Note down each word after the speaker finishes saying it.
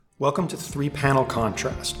Welcome to Three Panel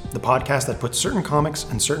Contrast, the podcast that puts certain comics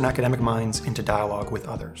and certain academic minds into dialogue with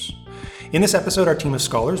others. In this episode, our team of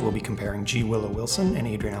scholars will be comparing G. Willow Wilson and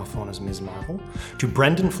Adrian Alphona's Ms. Marvel to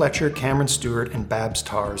Brendan Fletcher, Cameron Stewart, and Babs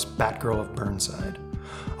Tarr's Batgirl of Burnside.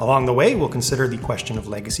 Along the way, we'll consider the question of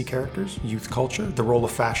legacy characters, youth culture, the role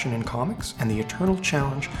of fashion in comics, and the eternal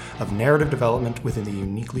challenge of narrative development within the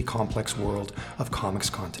uniquely complex world of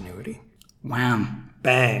comics continuity. Wham.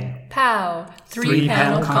 Bang. Pow. Three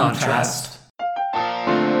panel contrast.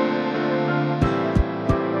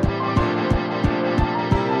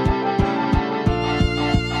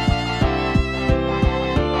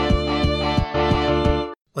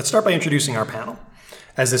 Let's start by introducing our panel.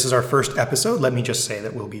 As this is our first episode, let me just say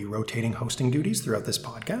that we'll be rotating hosting duties throughout this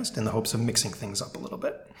podcast in the hopes of mixing things up a little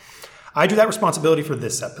bit. I do that responsibility for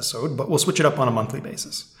this episode, but we'll switch it up on a monthly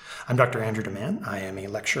basis. I'm Dr. Andrew DeMann. I am a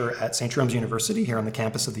lecturer at St. Jerome's University here on the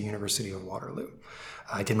campus of the University of Waterloo.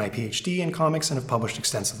 I did my PhD in comics and have published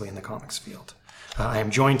extensively in the comics field. I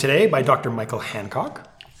am joined today by Dr. Michael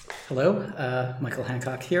Hancock. Hello, Michael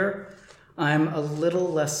Hancock here. I'm a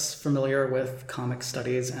little less familiar with comic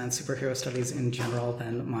studies and superhero studies in general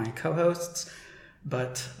than my co-hosts,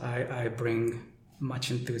 but I bring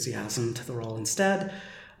much enthusiasm to the role instead.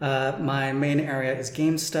 My main area is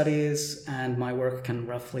game studies, and my work can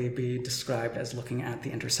roughly be described as looking at the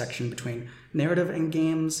intersection between narrative and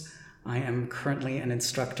games. I am currently an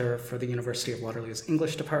instructor for the University of Waterloo's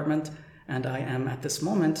English department, and I am at this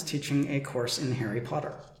moment teaching a course in Harry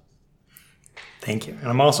Potter. Thank you. And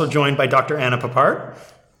I'm also joined by Dr. Anna Peppard.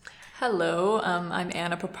 Hello, I'm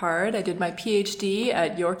Anna Peppard. I did my PhD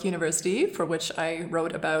at York University, for which I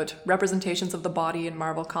wrote about representations of the body in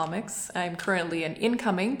Marvel Comics. I'm currently an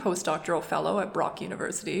incoming postdoctoral fellow at Brock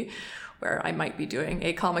University, where I might be doing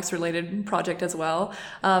a comics-related project as well.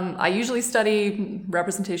 I usually study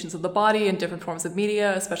representations of the body in different forms of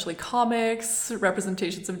media, especially comics.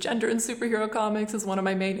 Representations of gender in superhero comics is one of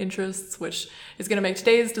my main interests, which is going to make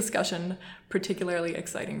today's discussion particularly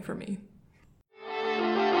exciting for me.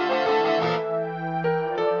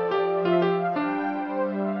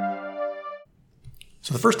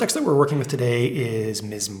 So the first text that we're working with today is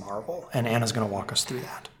Ms. Marvel, and Anna's going to walk us through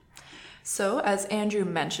that. So, as Andrew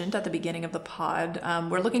mentioned at the beginning of the pod,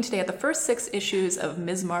 we're looking today at the first 6 issues of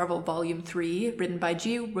Ms. Marvel Volume 3, written by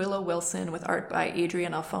G. Willow Wilson with art by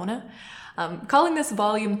Adrian Alphona. Calling this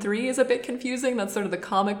Volume 3 is a bit confusing. That's sort of the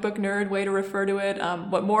comic book nerd way to refer to it.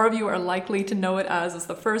 What more of you are likely to know it as is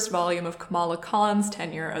the first volume of Kamala Khan's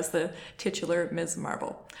tenure as the titular Ms.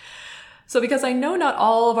 Marvel. So because I know not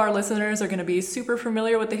all of our listeners are going to be super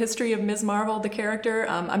familiar with the history of Ms. Marvel, the character,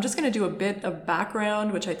 I'm just going to do a bit of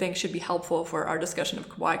background, which I think should be helpful for our discussion of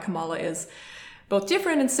why Kamala is both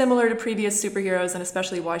different and similar to previous superheroes, and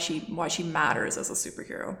especially why she matters as a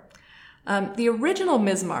superhero. The original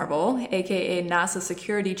Ms. Marvel, aka NASA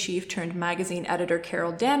security chief turned magazine editor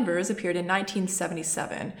Carol Danvers, appeared in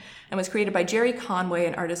 1977 and was created by Jerry Conway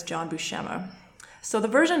and artist John Buscema. So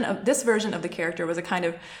this version of the character was a kind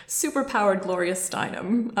of super-powered Gloria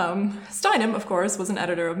Steinem. Steinem, of course, was an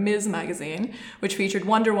editor of Ms. magazine, which featured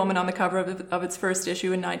Wonder Woman on the cover of its first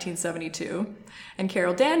issue in 1972. And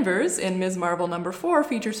Carol Danvers, in Ms. Marvel number 4,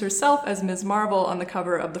 features herself as Ms. Marvel on the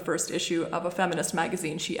cover of the first issue of a feminist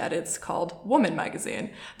magazine she edits called Woman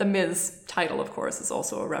Magazine. The Ms. title, of course, is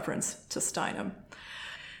also a reference to Steinem.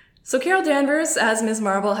 So Carol Danvers, as Ms.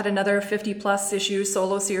 Marvel, had another 50-plus issue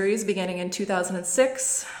solo series beginning in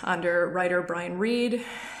 2006 under writer Brian Reed,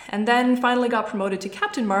 and then finally got promoted to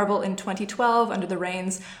Captain Marvel in 2012 under the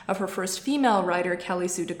reins of her first female writer, Kelly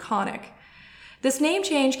Sue DeConnick. This name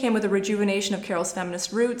change came with a rejuvenation of Carol's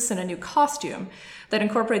feminist roots and a new costume that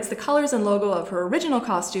incorporates the colors and logo of her original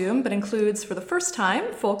costume, but includes, for the first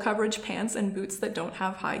time, full coverage pants and boots that don't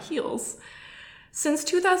have high heels. Since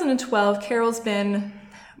 2012, Carol's been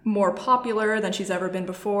more popular than she's ever been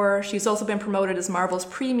before. She's also been promoted as Marvel's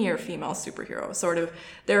premier female superhero, sort of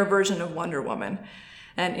their version of Wonder Woman.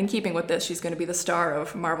 And in keeping with this, she's going to be the star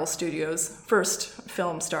of Marvel Studios' first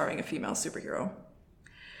film starring a female superhero.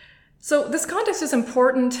 So this context is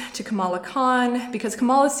important to Kamala Khan because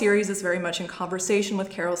Kamala's series is very much in conversation with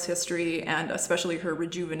Carol's history and especially her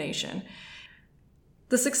rejuvenation.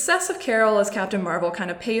 The success of Carol as Captain Marvel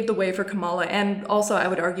kind of paved the way for Kamala, and also, I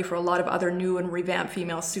would argue, for a lot of other new and revamped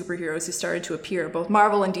female superheroes who started to appear, both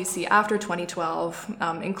Marvel and DC, after 2012,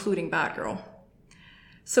 including Batgirl.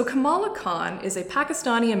 So Kamala Khan is a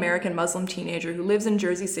Pakistani-American Muslim teenager who lives in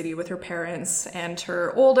Jersey City with her parents and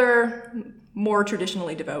her older, more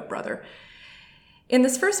traditionally devout brother. In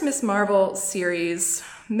this first Ms. Marvel series,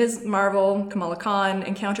 Ms. Marvel, Kamala Khan,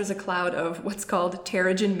 encounters a cloud of what's called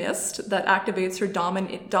Terrigen Mist that activates her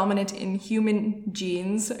dominant inhuman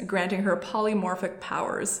genes, granting her polymorphic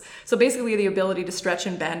powers. So basically the ability to stretch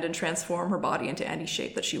and bend and transform her body into any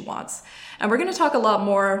shape that she wants. And we're going to talk a lot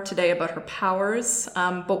more today about her powers,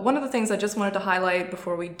 but one of the things I just wanted to highlight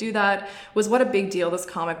before we do that was what a big deal this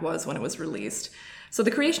comic was when it was released. So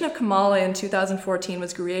the creation of Kamala in 2014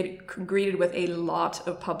 was greeted with a lot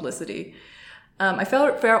of publicity. I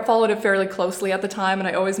followed it fairly closely at the time, and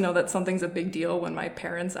I always know that something's a big deal when my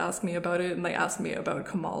parents ask me about it, and they ask me about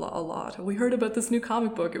Kamala a lot. We heard about this new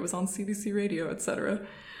comic book, it was on CBC Radio, etc.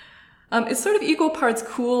 It's sort of equal parts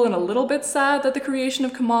cool and a little bit sad that the creation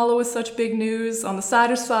of Kamala was such big news. On the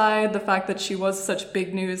sadder side, the fact that she was such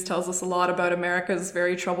big news tells us a lot about America's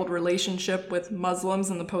very troubled relationship with Muslims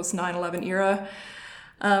in the post-9/11 era.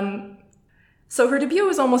 So her debut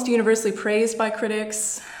was almost universally praised by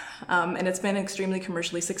critics, and it's been extremely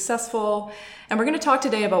commercially successful. And we're going to talk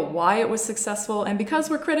today about why it was successful, and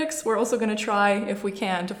because we're critics, we're also going to try, if we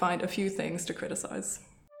can, to find a few things to criticize.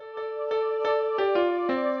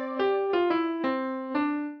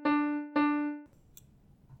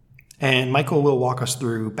 And Michael will walk us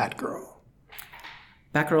through Batgirl.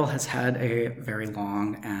 Batgirl has had a very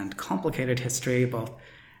long and complicated history, both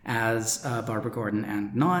as Barbara Gordon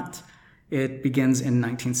and not. It begins in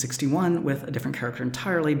 1961 with a different character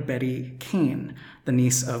entirely, Betty Kane, the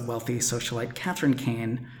niece of wealthy socialite Catherine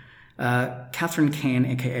Kane. Catherine Kane,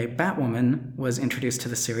 aka Batwoman, was introduced to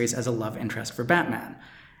the series as a love interest for Batman,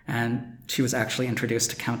 and she was actually introduced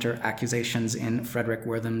to counter accusations in Frederick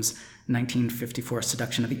Wortham's 1954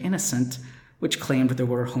 Seduction of the Innocent, which claimed there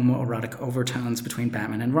were homoerotic overtones between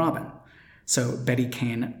Batman and Robin. So Betty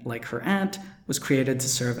Kane, like her aunt, was created to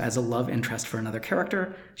serve as a love interest for another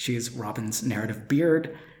character. She's Robin's narrative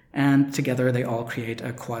beard, and together they all create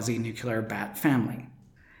a quasi-nuclear Bat family.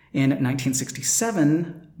 In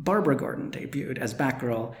 1967, Barbara Gordon debuted as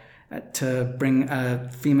Batgirl to bring a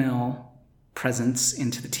female presence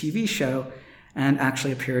into the TV show, and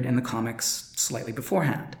actually appeared in the comics slightly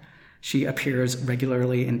beforehand. She appears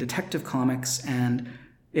regularly in Detective Comics, and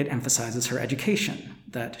it emphasizes her education,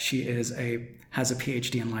 that she has a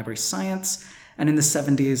PhD in library science, and in the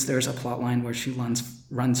 70s there's a plotline where she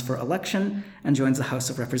runs for election and joins the House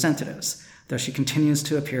of Representatives, though she continues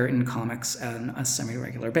to appear in comics on a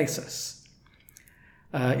semi-regular basis.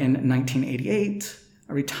 In 1988,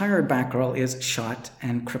 a retired Batgirl is shot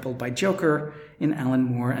and crippled by Joker in Alan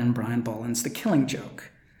Moore and Brian Boland's The Killing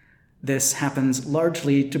Joke. This happens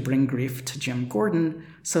largely to bring grief to Jim Gordon,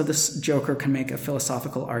 so this Joker can make a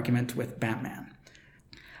philosophical argument with Batman.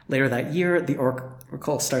 Later that year, the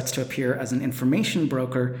Oracle starts to appear as an information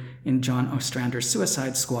broker in John Ostrander's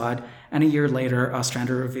Suicide Squad, and a year later,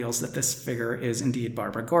 Ostrander reveals that this figure is indeed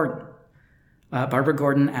Barbara Gordon. Barbara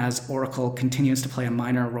Gordon as Oracle continues to play a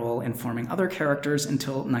minor role in forming other characters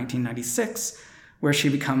until 1996, where she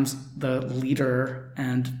becomes the leader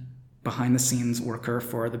and behind-the-scenes worker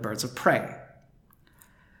for the Birds of Prey.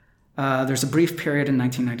 There's a brief period in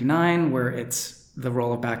 1999 where the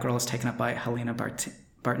role of Batgirl is taken up by Helena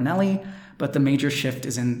Bartonelli, but the major shift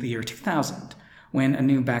is in the year 2000, when a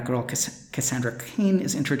new Batgirl, Cassandra Cain,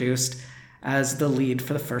 is introduced as the lead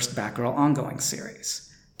for the first Batgirl ongoing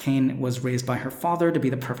series. Cain was raised by her father to be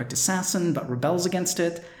the perfect assassin, but rebels against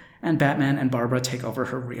it, and Batman and Barbara take over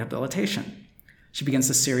her rehabilitation. She begins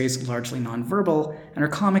the series largely nonverbal, and her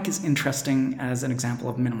comic is interesting as an example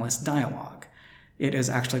of minimalist dialogue. It is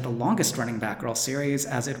actually the longest-running Batgirl series,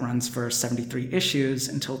 as it runs for 73 issues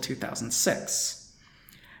until 2006.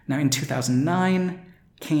 Now, in 2009,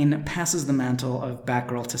 Cain passes the mantle of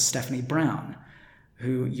Batgirl to Stephanie Brown,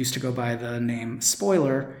 who used to go by the name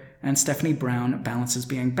Spoiler, and Stephanie Brown balances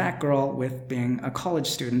being Batgirl with being a college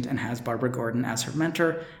student and has Barbara Gordon as her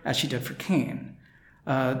mentor, as she did for Cain.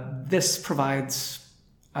 This provides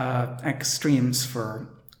extremes for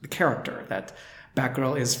the character, that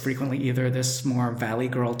Batgirl is frequently either this more Valley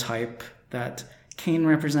Girl type that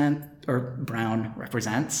Brown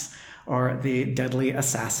represents, or the deadly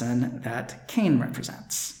assassin that Cain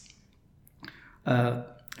represents.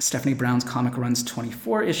 Stephanie Brown's comic runs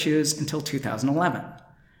 24 issues until 2011.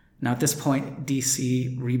 Now, at this point,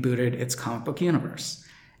 DC rebooted its comic book universe.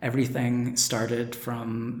 Everything started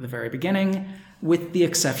from the very beginning, with the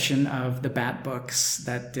exception of the Bat books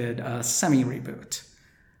that did a semi-reboot.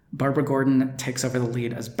 Barbara Gordon takes over the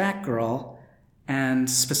lead as Batgirl, and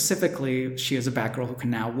specifically, she is a Batgirl who can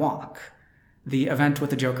now walk. The event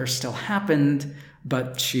with the Joker still happened,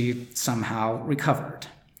 but she somehow recovered.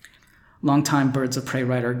 Longtime Birds of Prey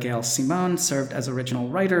writer Gail Simone served as original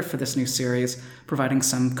writer for this new series, providing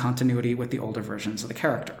some continuity with the older versions of the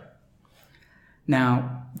character.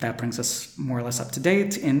 Now, that brings us more or less up to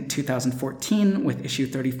date. In 2014, with issue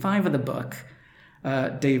 35 of the book,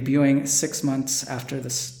 debuting 6 months after the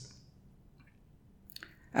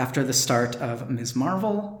start of Ms.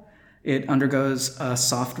 Marvel, it undergoes a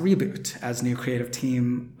soft reboot as new creative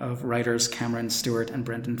team of writers Cameron Stewart and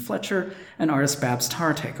Brendan Fletcher and artist Babs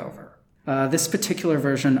Tarr take over. This particular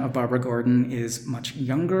version of Barbara Gordon is much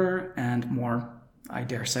younger and more, I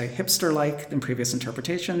dare say, hipster-like than previous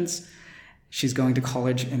interpretations. She's going to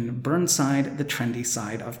college in Burnside, the trendy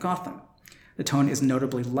side of Gotham. The tone is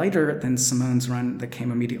notably lighter than Simone's run that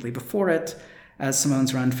came immediately before it, as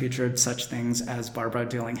Simone's run featured such things as Barbara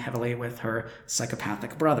dealing heavily with her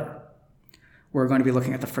psychopathic brother. We're going to be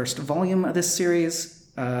looking at the first volume of this series,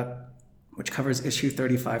 which covers issue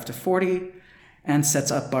 35 to 40, and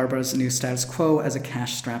sets up Barbara's new status quo as a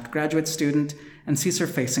cash-strapped graduate student and sees her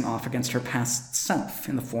facing off against her past self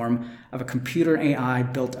in the form of a computer AI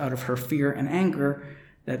built out of her fear and anger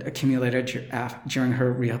that accumulated during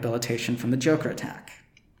her rehabilitation from the Joker attack.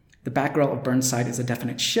 The Batgirl of Burnside is a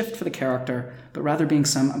definite shift for the character, but rather being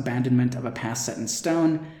some abandonment of a past set in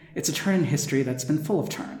stone, it's a turn in history that's been full of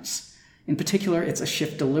turns. In particular, it's a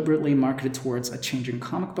shift deliberately marketed towards a changing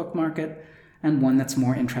comic book market, and one that's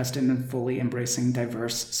more interested in fully embracing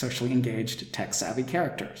diverse, socially engaged, tech-savvy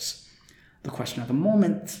characters. The question of the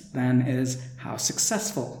moment, then, is how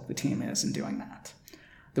successful the team is in doing that.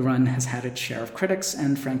 The run has had its share of critics,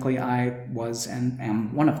 and frankly, I was and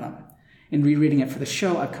am one of them. In rereading it for the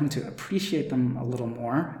show, I've come to appreciate them a little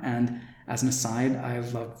more, and as an aside, I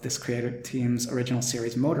love this creative team's original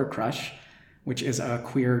series Motor Crush, which is a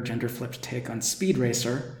queer, gender-flipped take on Speed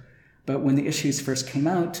Racer, but when the issues first came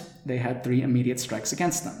out, they had 3 immediate strikes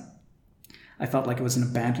against them. I felt like it was an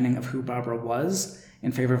abandoning of who Barbara was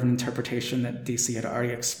in favor of an interpretation that DC had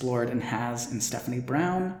already explored and has in Stephanie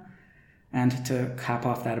Brown. And to cap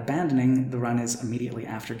off that abandoning, the run is immediately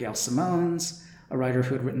after Gail Simone's, a writer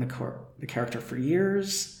who had written the character for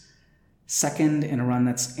years. Second, in a run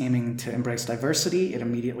that's aiming to embrace diversity, it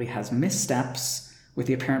immediately has missteps with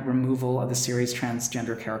the apparent removal of the series'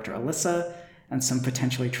 transgender character Alyssa, and some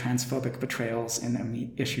potentially transphobic betrayals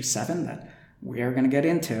in issue 7 that we are going to get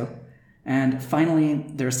into. And finally,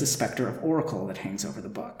 there's the specter of Oracle that hangs over the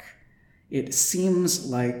book. It seems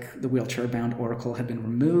like the wheelchair-bound Oracle had been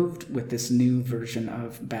removed with this new version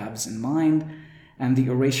of Babs in mind, and the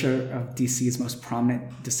erasure of DC's most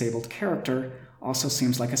prominent disabled character also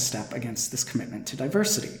seems like a step against this commitment to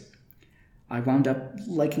diversity. I wound up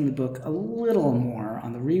liking the book a little more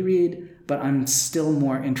on the reread, but I'm still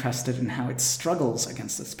more interested in how it struggles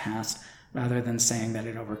against this past rather than saying that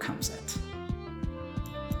it overcomes it.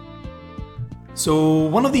 So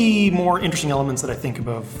one of the more interesting elements that I think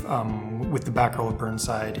of with the Batgirl of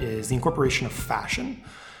Burnside is the incorporation of fashion,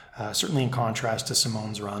 certainly in contrast to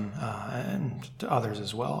Simone's run and to others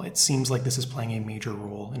as well. It seems like this is playing a major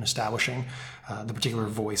role in establishing the particular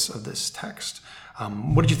voice of this text.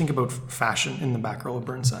 What did you think about fashion in the Batgirl of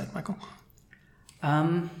Burnside, Michael?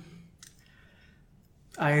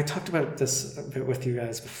 I talked about this a bit with you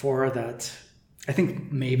guys before, that I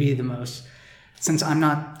think maybe the most, since I'm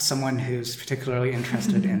not someone who's particularly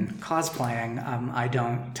interested in cosplaying, I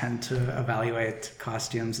don't tend to evaluate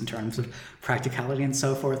costumes in terms of practicality and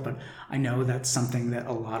so forth, but I know that's something that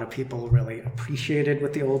a lot of people really appreciated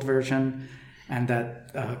with the old version, and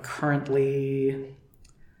that currently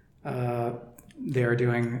they're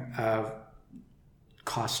doing a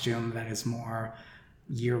costume that is more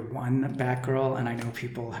year one Batgirl, and I know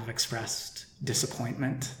people have expressed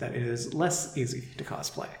disappointment that it is less easy to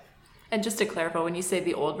cosplay. And just to clarify, when you say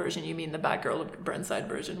the old version, you mean the Batgirl of Burnside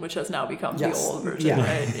version, which has now become Yes. the old version,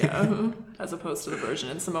 right? Yeah. As opposed to the version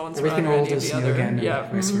in Simone's Everything run or old any of is the new other. again, Yeah.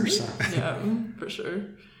 and vice versa. Yeah, for sure.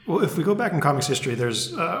 Well, if we go back in comics history,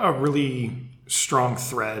 there's a really strong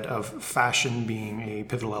thread of fashion being a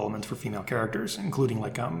pivotal element for female characters, including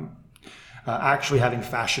like actually having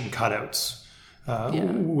fashion cutouts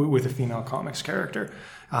with a female comics character.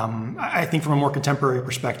 I think from a more contemporary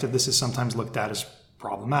perspective, this is sometimes looked at as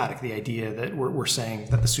problematic. The idea that we're saying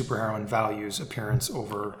that the superheroine values appearance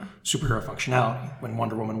over superhero functionality. When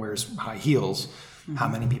Wonder Woman wears high heels, how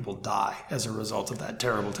many people die as a result of that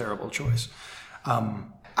terrible, terrible choice?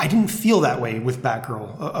 I didn't feel that way with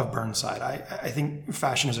Batgirl of Burnside. I think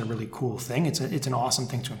fashion is a really cool thing. It's an awesome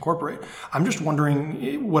thing to incorporate. I'm just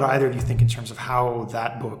wondering what either of you think in terms of how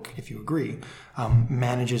that book, if you agree,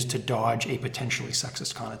 manages to dodge a potentially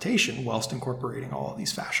sexist connotation whilst incorporating all of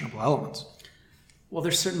these fashionable elements. Well,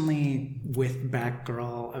 there's certainly, with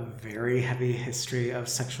Batgirl, a very heavy history of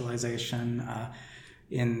sexualization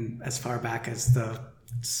in as far back as the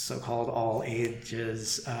so-called all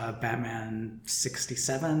ages Batman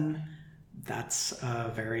 67. That's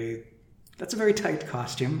a very tight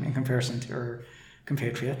costume in comparison to her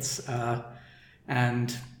compatriots.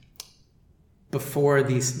 And before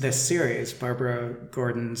this series, Barbara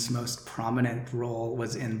Gordon's most prominent role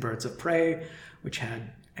was in Birds of Prey, which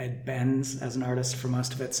had Ed Benz as an artist for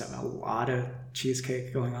most of it, so a lot of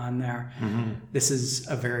cheesecake going on there. Mm-hmm. This is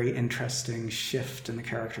a very interesting shift in the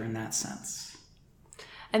character in that sense.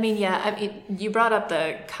 I mean, you brought up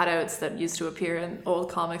the cutouts that used to appear in old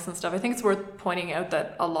comics and stuff. I think it's worth pointing out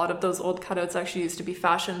that a lot of those old cutouts actually used to be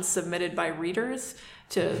fashions submitted by readers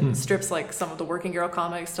to strips like some of the Working Girl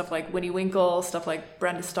comics, stuff like Winnie Winkle, stuff like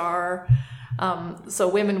Brenda Starr. So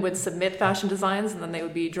women would submit fashion designs and then they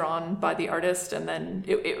would be drawn by the artist, and then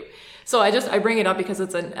so I bring it up because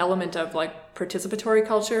it's an element of like participatory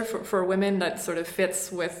culture for women that sort of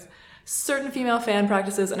fits with certain female fan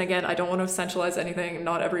practices. And again, I don't want to essentialize anything.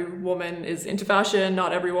 Not every woman is into fashion,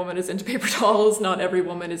 not every woman is into paper dolls, not every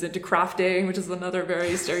woman is into crafting, which is another very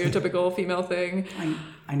stereotypical female thing.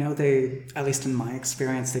 I know they, at least in my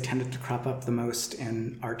experience, they tended to crop up the most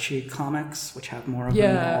in Archie comics, which have more of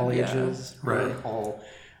them all ages, right?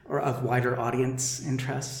 Or of wider audience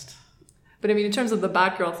interest. But I mean, in terms of the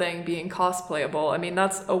Batgirl thing being cosplayable, I mean,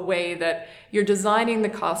 that's a way that you're designing the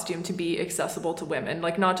costume to be accessible to women.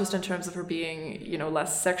 Like, not just in terms of her being,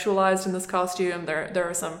 less sexualized in this costume. There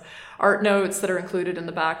are some art notes that are included in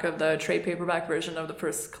the back of the trade paperback version of the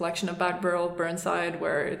first collection of Batgirl, Burnside,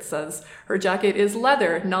 where it says her jacket is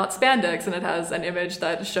leather, not spandex, and it has an image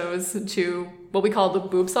that shows to what we call the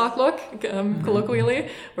boob sock look, colloquially,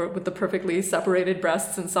 or with the perfectly separated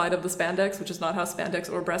breasts inside of the spandex, which is not how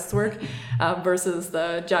spandex or breasts work, versus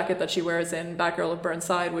the jacket that she wears in Batgirl of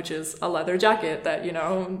Burnside, which is a leather jacket that,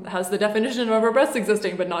 has the definition of her breasts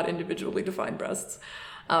existing, but not individually defined breasts.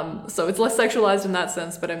 So it's less sexualized in that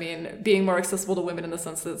sense, but I mean, being more accessible to women in the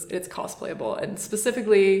sense that it's cosplayable. And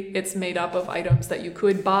specifically, it's made up of items that you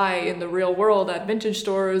could buy in the real world at vintage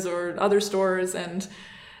stores or other stores and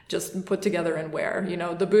just put together and wear.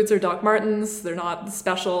 The boots are Doc Martens. They're not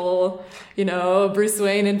special, Bruce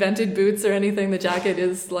Wayne invented boots or anything. The jacket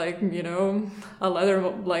is like, a leather,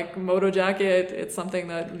 like, moto jacket. It's something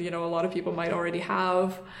that, a lot of people might already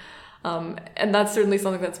have. And that's certainly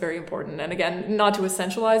something that's very important. And again, not to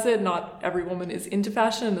essentialize it, not every woman is into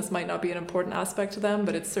fashion, and this might not be an important aspect to them,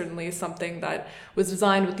 but it's certainly something that was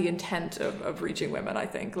designed with the intent of reaching women, I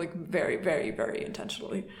think, like very, very, very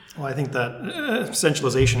intentionally. Well, I think that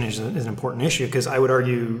essentialization is an important issue, because I would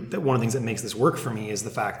argue that one of the things that makes this work for me is the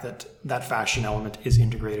fact that that fashion element is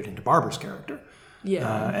integrated into Barbara's character.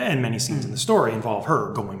 Yeah. And many scenes in the story involve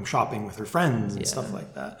her going shopping with her friends and stuff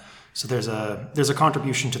like that. So there's a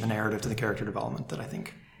contribution to the narrative, to the character development that I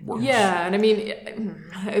think works. Yeah, and I mean,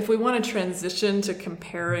 if we want to transition to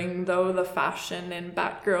comparing, though, the fashion in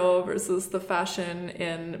Batgirl versus the fashion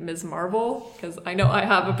in Ms. Marvel, because I know I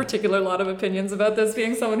have a particular lot of opinions about this,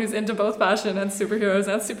 being someone who's into both fashion and superheroes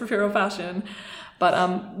and superhero fashion.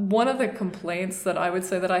 But one of the complaints that I would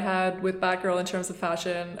say that I had with Batgirl in terms of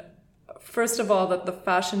fashion, first of all, that the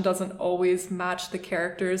fashion doesn't always match the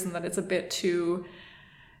characters and that it's a bit too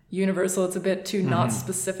universal. It's a bit too not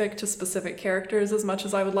specific to specific characters as much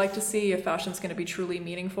as I would like to see if fashion's going to be truly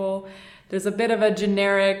meaningful. There's a bit of a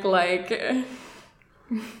generic, like,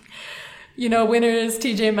 Winners,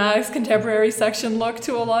 TJ Maxx, contemporary section look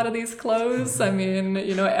to a lot of these clothes. I mean,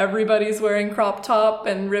 everybody's wearing crop top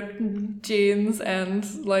and ripped jeans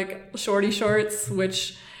and like shorty shorts,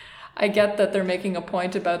 which I get that they're making a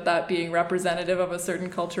point about that being representative of a certain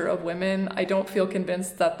culture of women. I don't feel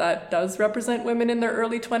convinced that that does represent women in their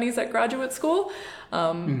early 20s at graduate school.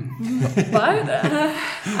 But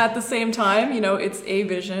at the same time, it's a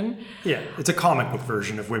vision. Yeah, it's a comic book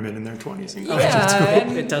version of women in their 20s.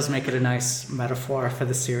 It does make it a nice metaphor for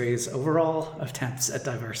the series' overall attempts at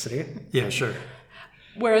diversity. Yeah, sure.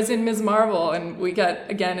 Whereas in Ms. Marvel, and we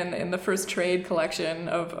get, again, in the first trade collection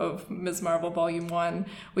of Ms. Marvel Volume 1,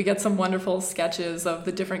 we get some wonderful sketches of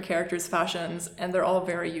the different characters' fashions, and they're all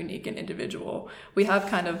very unique and individual. We have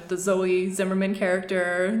kind of the Zoe Zimmerman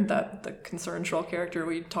character, that the Concern Troll character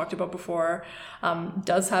we talked about before,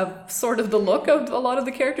 does have sort of the look of a lot of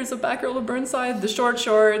the characters of Batgirl of Burnside, the short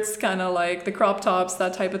shorts, kind of like the crop tops,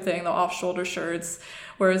 that type of thing, the off-shoulder shirts,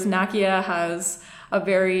 whereas Nakia has a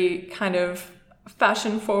very kind of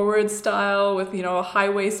fashion forward style with,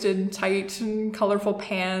 high-waisted, tight and colorful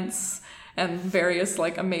pants and various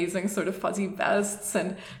like amazing sort of fuzzy vests.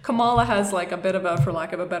 And Kamala has like a bit of a, for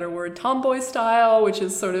lack of a better word, tomboy style, which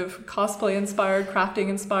is sort of cosplay inspired, crafting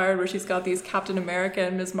inspired, where she's got these Captain America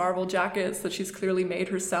and Ms. Marvel jackets that she's clearly made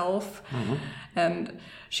herself. And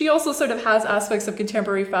she also sort of has aspects of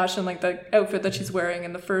contemporary fashion, like the outfit that she's wearing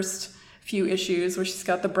in the first few issues, where she's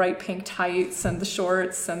got the bright pink tights and the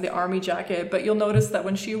shorts and the army jacket. But you'll notice that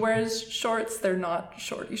when she wears shorts, they're not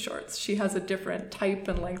shorty shorts. She has a different type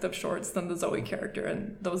and length of shorts than the Zoe character,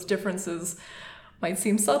 and those differences might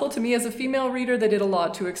seem subtle to me as a female reader. They did a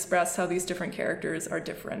lot to express how these different characters are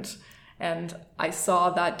different. And I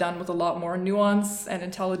saw that done with a lot more nuance and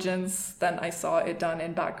intelligence than I saw it done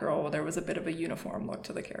in Batgirl, where there was a bit of a uniform look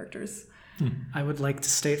to the characters. I would like to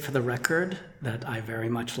state for the record that I very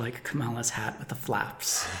much like Kamala's hat with the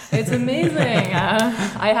flaps. It's amazing.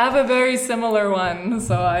 I have a very similar one,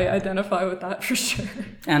 so I identify with that for sure.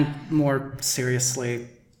 And more seriously,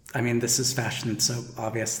 I mean, this is fashion so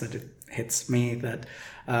obvious that it hits me that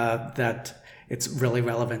it's really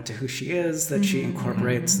relevant to who she is, that she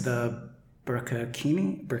incorporates the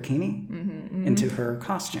burkini into her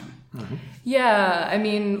costume. Yeah, I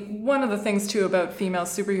mean, one of the things too about female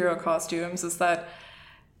superhero costumes is that,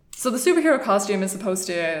 so the superhero costume is supposed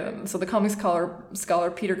to, so the comics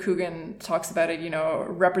scholar Peter Coogan talks about it,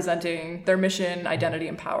 representing their mission, identity,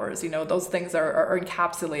 and powers. Those things are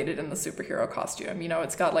encapsulated in the superhero costume.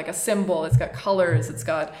 It's got like a symbol, it's got colors, it's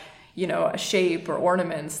got, a shape or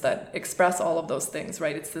ornaments that express all of those things,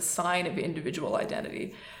 right? It's the sign of individual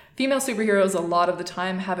identity. Female superheroes a lot of the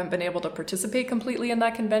time haven't been able to participate completely in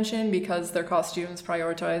that convention because their costumes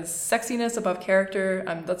prioritize sexiness above character.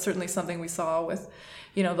 That's certainly something we saw with,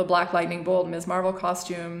 the Black Lightning Bolt Ms. Marvel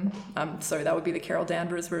costume. That would be the Carol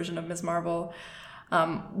Danvers version of Ms. Marvel.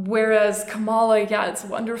 Whereas Kamala, yeah, it's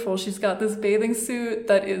wonderful. She's got this bathing suit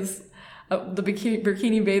that is the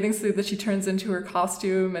bikini bathing suit that she turns into her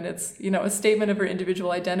costume, and it's a statement of her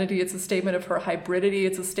individual identity. It's a statement of her hybridity.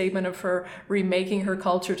 It's a statement of her remaking her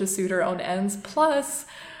culture to suit her own ends. Plus,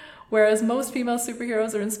 whereas most female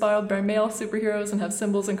superheroes are inspired by male superheroes and have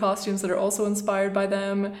symbols and costumes that are also inspired by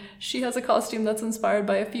them, she has a costume that's inspired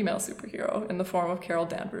by a female superhero in the form of Carol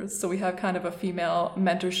Danvers. So we have kind of a female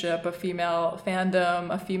mentorship, a female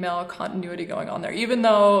fandom, a female continuity going on there. Even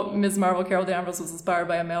though Ms. Marvel Carol Danvers was inspired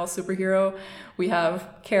by a male superhero, we have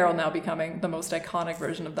Carol now becoming the most iconic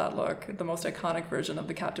version of that look, the most iconic version of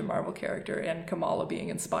the Captain Marvel character, and Kamala being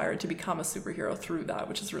inspired to become a superhero through that,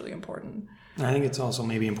 which is really important. I think it's also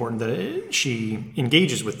maybe important that she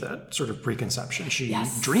engages with that sort of preconception. She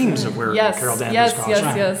dreams of wearing Carol Danvers'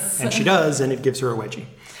 costume. Yes. And she does, and it gives her a wedgie.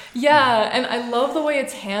 Yeah, and I love the way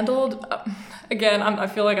it's handled. Again, I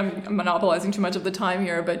feel like I'm monopolizing too much of the time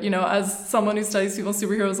here, but, as someone who studies female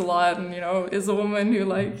superheroes a lot and, is a woman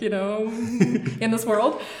who, in this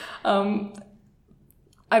world,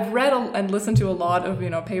 I've read and listened to a lot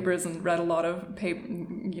of, papers and read a lot of,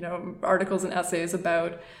 articles and essays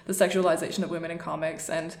about the sexualization of women in comics.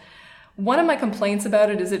 And one of my complaints about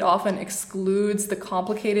it is it often excludes the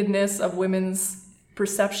complicatedness of women's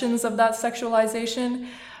perceptions of that sexualization.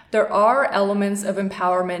 There are elements of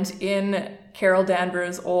empowerment in Carol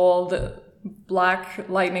Danvers' old Black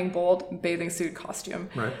Lightning Bolt bathing suit costume.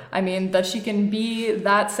 Right. I mean, that she can be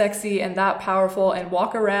that sexy and that powerful and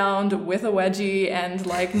walk around with a wedgie and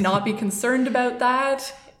not be concerned about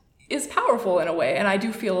that is powerful in a way. And I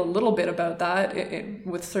do feel a little bit about that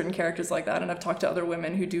with certain characters like that. And I've talked to other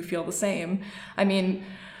women who do feel the same. I mean,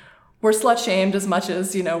 we're slut-shamed as much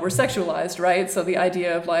as, we're sexualized, right? So the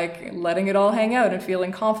idea of letting it all hang out and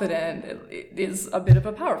feeling confident is a bit of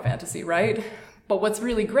a power fantasy, right? But what's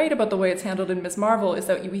really great about the way it's handled in Ms. Marvel is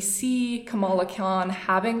that we see Kamala Khan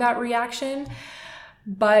having that reaction,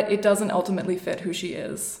 but it doesn't ultimately fit who she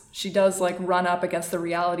is. She does run up against the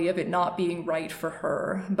reality of it not being right for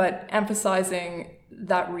her, but emphasizing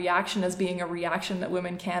that reaction as being a reaction that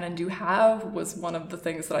women can and do have was one of the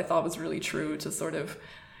things that I thought was really true to sort of,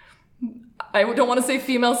 I don't want to say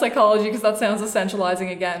female psychology because that sounds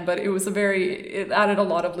essentializing again, but it added a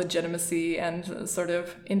lot of legitimacy and sort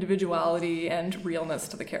of individuality and realness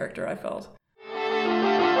to the character, I felt.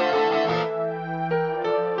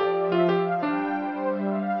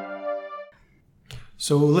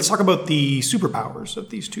 So let's talk about the superpowers of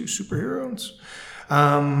these two superheroes.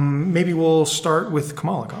 Maybe we'll start with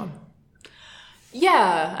Kamala Khan.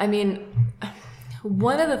 Yeah, I mean,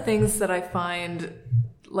 one of the things that I find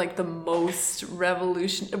like the most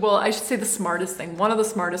I should say the smartest thing. One of the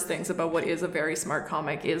smartest things about what is a very smart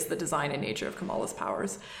comic is the design and nature of Kamala's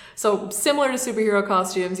powers. So similar to superhero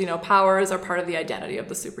costumes, powers are part of the identity of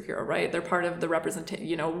the superhero, right? They're part of the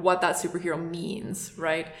representation, what that superhero means,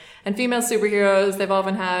 right? And female superheroes, they've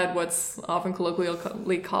often had what's often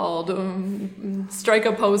colloquially called strike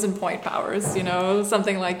a pose and point powers,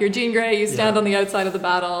 something like you're Jean Grey, you stand on the outside of the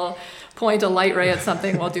battle, point a light ray at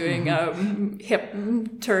something while doing a hip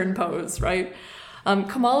turn pose, right?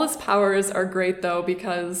 Kamala's powers are great though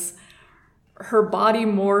because her body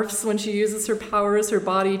morphs when she uses her powers. Her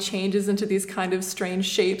body changes into these kind of strange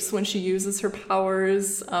shapes when she uses her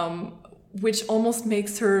powers, which almost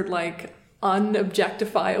makes her like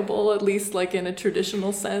unobjectifiable, at least like in a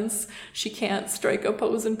traditional sense. She can't strike a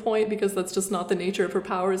pose and point because that's just not the nature of her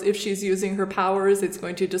powers. If she's using her powers, it's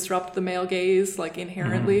going to disrupt the male gaze like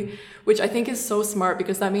inherently, which I think is so smart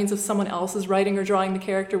because that means if someone else is writing or drawing the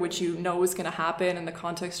character, which is going to happen in the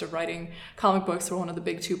context of writing comic books for one of the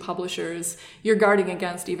big two publishers, you're guarding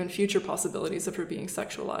against even future possibilities of her being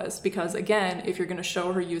sexualized. Because again, if you're going to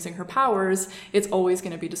show her using her powers, it's always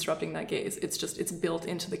going to be disrupting that gaze. It's built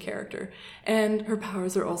into the character. And her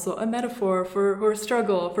powers are also a metaphor for her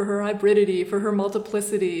struggle, for her hybridity, for her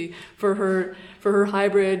multiplicity, for her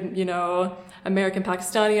hybrid, American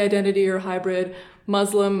Pakistani identity or hybrid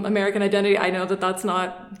Muslim American identity. I know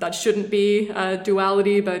that shouldn't be a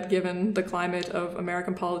duality, but given the climate of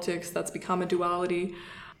American politics, that's become a duality.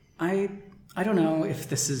 I don't know if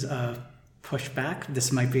this is a pushback.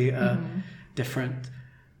 This might be a different.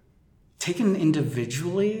 Taken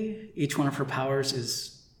individually, each one of her powers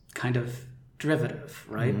is kind of derivative,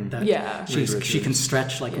 right? That she can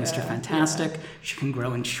stretch like Mr. Fantastic. She can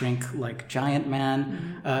grow and shrink like Giant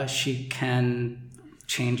Man. She can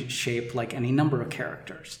change shape like any number of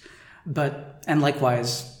characters. And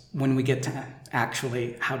likewise, when we get to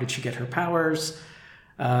actually how did she get her powers,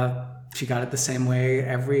 she got it the same way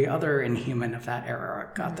every other Inhuman of that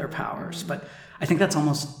era got their powers. But I think that's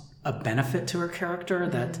almost a benefit to her character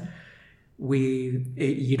that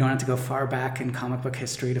you don't have to go far back in comic book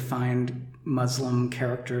history to find Muslim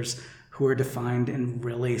characters who are defined in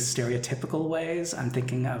really stereotypical ways. I'm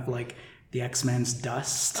thinking of like the X-Men's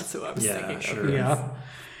Dust. That's what I was thinking. Sure. Yeah.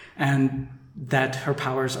 And that her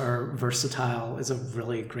powers are versatile is a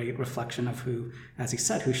really great reflection of who, as he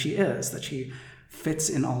said, who she is, that she fits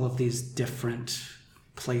in all of these different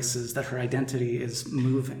places, that her identity is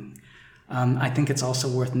moving. I think it's also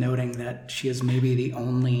worth noting that she is maybe the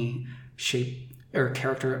only shape or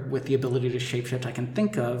character with the ability to shapeshift I can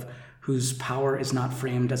think of whose power is not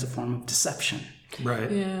framed as a form of deception.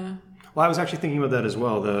 Right. Yeah. Well, I was actually thinking about that as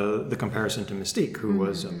well, the comparison to Mystique, who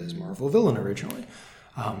was a Ms. Marvel villain originally.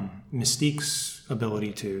 Mystique's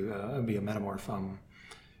ability to be a metamorph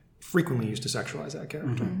frequently used to sexualize that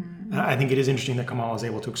character. And I think it is interesting that Kamala is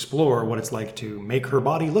able to explore what it's like to make her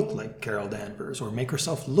body look like Carol Danvers or make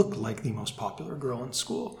herself look like the most popular girl in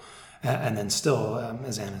school. And then still,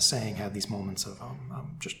 as Anna's saying, have these moments of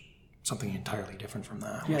just something entirely different from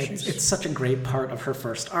that. Yeah, it's such a great part of her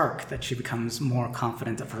first arc that she becomes more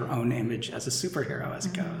confident of her own image as a superhero as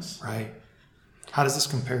it goes. Right. How does this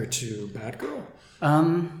compare to Batgirl?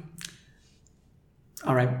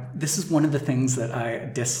 All right, this is one of the things that I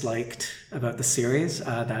disliked about the series,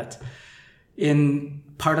 that in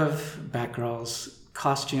part of Batgirl's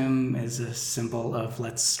costume is a symbol of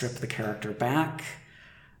let's strip the character back,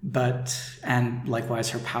 and likewise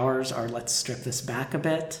her powers are let's strip this back a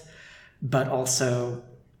bit, but also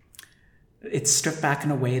it's stripped back in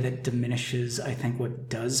a way that diminishes, I think, what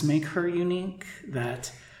does make her unique,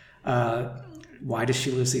 that why does she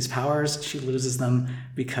lose these powers? She loses them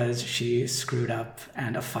because she screwed up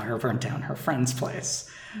and a fire burnt down her friend's place.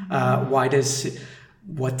 What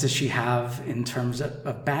does she have in terms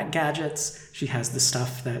of bat gadgets? She has the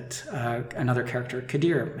stuff that another character,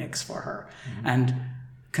 Kadir, makes for her. And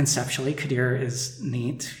conceptually, Kadir is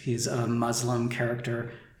neat. He's a Muslim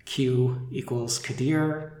character. Q equals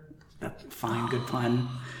Kadir. Fine, good pun.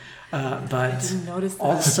 But I didn't notice that.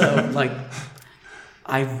 Also,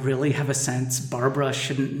 I really have a sense Barbara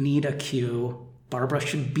shouldn't need a Q. Barbara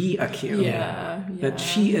should be a Q. Yeah. That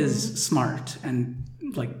she is smart. And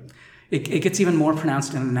it gets even more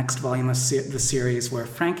pronounced in the next volume of the series where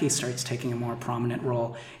Frankie starts taking a more prominent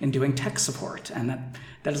role in doing tech support. And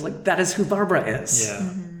that is who Barbara is.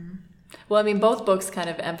 Yeah. Well, I mean, both books kind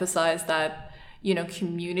of emphasize that,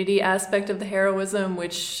 community aspect of the heroism,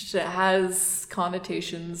 which has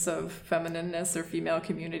connotations of feminineness or female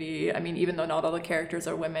community. I mean, even though not all the characters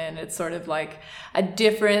are women, it's sort of like a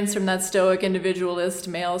difference from that stoic individualist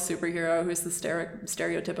male superhero who's the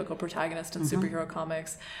stereotypical protagonist in superhero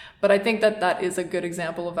comics. But I think that is a good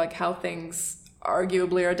example of like how things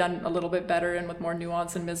arguably are done a little bit better and with more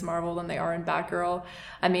nuance in Ms. Marvel than they are in Batgirl.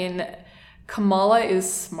 I mean, Kamala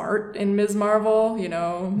is smart in Ms. Marvel,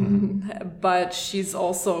 but she's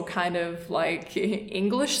also kind of like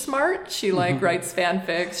English smart. She like writes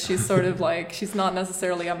fanfics. She's sort of like, she's not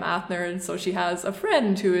necessarily a math nerd, so she has a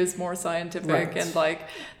friend who is more scientific, and like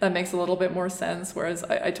that makes a little bit more sense. Whereas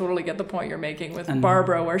I totally get the point you're making with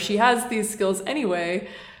Barbara, where she has these skills anyway.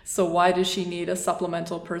 So why does she need a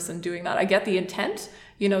supplemental person doing that? I get the intent,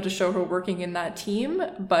 to show her working in that team,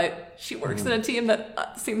 but she works in a team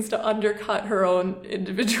that seems to undercut her own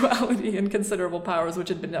individuality and considerable powers, which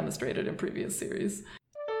had been demonstrated in previous series.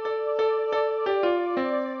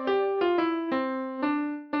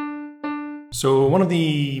 So one of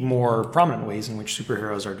the more prominent ways in which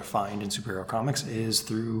superheroes are defined in superhero comics is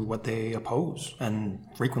through what they oppose, and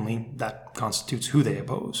frequently that constitutes who they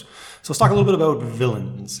oppose. So let's talk a little bit about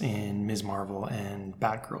villains in Ms. Marvel and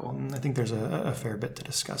Batgirl, and I think there's a fair bit to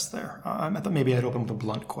discuss there. I thought maybe I'd open with a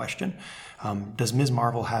blunt question. Does Ms.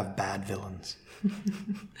 Marvel have bad villains?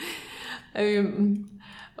 I mean,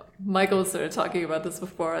 Michael was sort of talking about this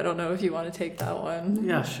before. I don't know if you want to take that one.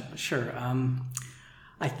 Yeah, sure.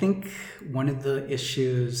 I think one of the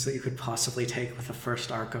issues that you could possibly take with the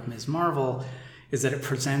first arc of Ms. Marvel is that it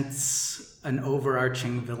presents an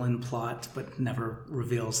overarching villain plot but never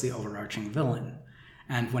reveals the overarching villain.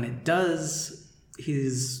 And when it does,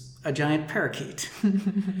 he's a giant parakeet.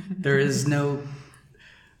 There is no...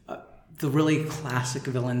 the really classic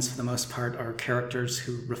villains, for the most part, are characters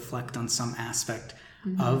who reflect on some aspect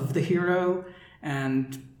of the hero,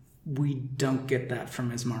 and we don't get that from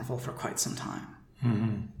Ms. Marvel for quite some time.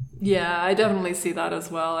 Yeah, I definitely see that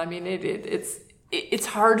as well. I mean, it's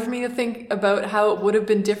hard for me to think about how it would have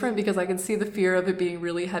been different, because I can see the fear of it being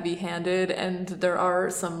really heavy-handed, and there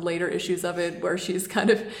are some later issues of it where she's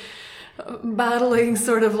kind of battling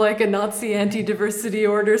sort of like a Nazi anti-diversity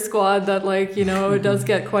order squad that, like, it does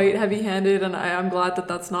get quite heavy-handed, and I'm glad that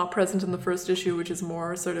that's not present in the first issue, which is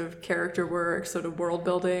more sort of character work, sort of world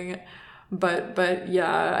building. But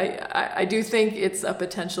yeah, I do think it's a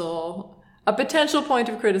potential point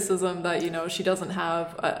of criticism that, she doesn't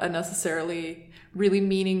have a necessarily really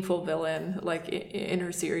meaningful villain like in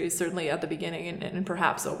her series, certainly at the beginning and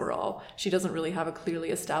perhaps overall. She doesn't really have a clearly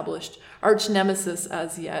established arch nemesis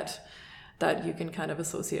as yet that you can kind of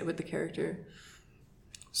associate with the character.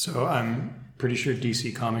 So I'm pretty sure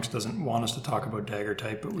DC Comics doesn't want us to talk about Dagger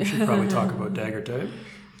Type, but we should probably talk about Dagger Type.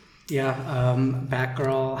 Yeah,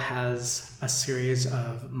 Batgirl has a series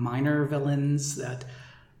of minor villains that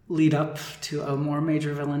lead up to a more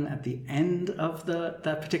major villain at the end of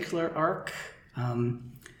that particular arc.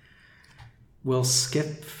 We'll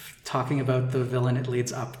skip talking about the villain it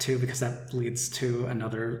leads up to, because that leads to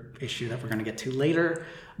another issue that we're going to get to later.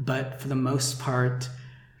 But for the most part,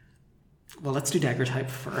 well, let's do Dagger Type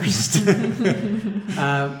first.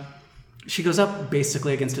 She goes up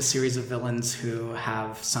basically against a series of villains who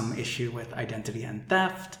have some issue with identity and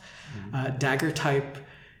theft. Dagger Type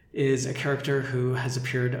is a character who has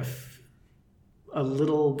appeared a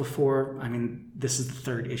little before. I mean, this is the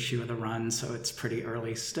third issue of the run, so it's pretty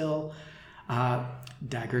early still.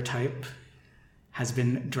 Dagger Type has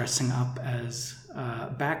been dressing up as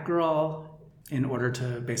Batgirl in order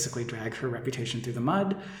to basically drag her reputation through the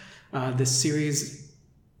mud. This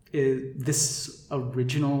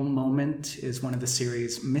original moment is one of the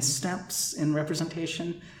series' missteps in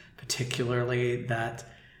representation, particularly that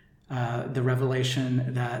the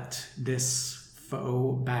revelation that this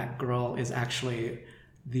faux Batgirl is actually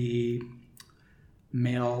the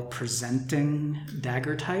male presenting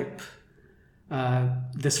Dagger Type.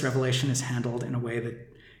 This revelation is handled in a way that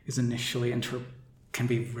is initially can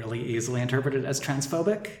be really easily interpreted as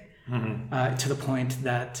transphobic, to the point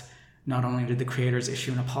that not only did the creators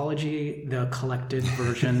issue an apology, the collected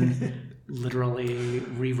version literally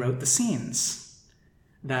rewrote the scenes.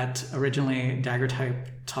 That originally Dagger Type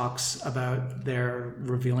talks about their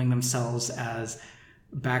revealing themselves as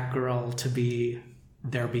Batgirl to be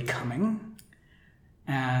their becoming.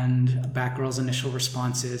 And Batgirl's initial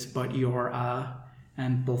response is, but you're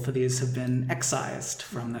and both of these have been excised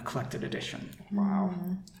from the collected edition. Wow.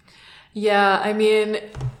 Yeah, I mean,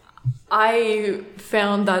 I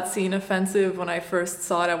found that scene offensive when I first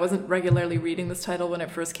saw it. I wasn't regularly reading this title when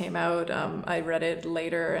it first came out. I read it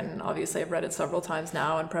later, and obviously I've read it several times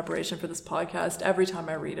now in preparation for this podcast. Every time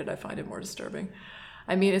I read it, I find it more disturbing.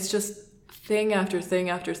 I mean, it's just thing after thing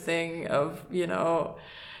after thing of,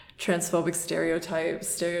 transphobic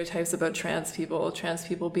stereotypes about trans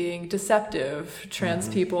people being deceptive, trans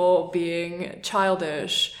people being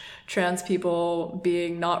childish, trans people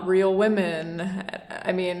being not real women.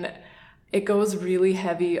 I mean, it goes really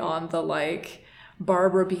heavy on the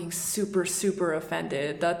Barbara being super, super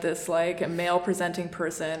offended that this a male presenting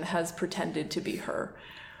person has pretended to be her,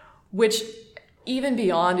 which even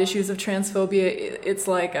beyond issues of transphobia, it's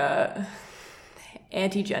like a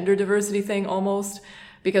anti-gender diversity thing almost,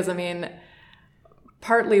 because I mean,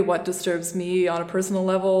 partly what disturbs me on a personal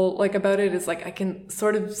level about it is I can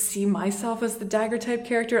sort of see myself as the Dagger type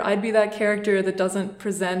character. I'd be that character that doesn't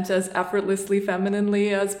present as effortlessly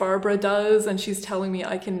femininely as Barbara does, and she's telling me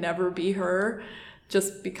I can never be her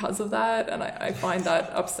just because of that, and I find that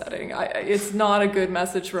upsetting. It's not a good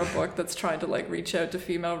message for a book that's trying to reach out to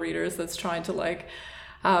female readers, that's trying to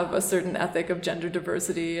have a certain ethic of gender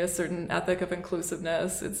diversity, a certain ethic of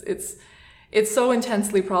inclusiveness. It's so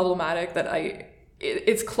intensely problematic that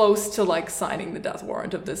it's close to signing the death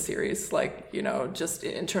warrant of this series, just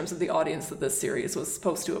in terms of the audience that this series was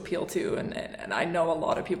supposed to appeal to, and I know a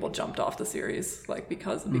lot of people jumped off the series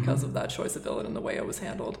because of that choice of villain and the way it was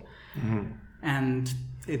handled. And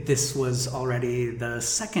this was already the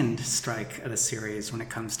second strike of the series when it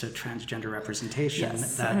comes to transgender representation.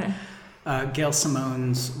 Yes. That Gail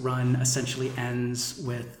Simone's run essentially ends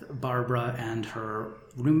with Barbara and her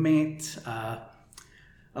roommate,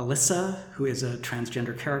 Alyssa, who is a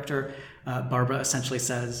transgender character. Barbara essentially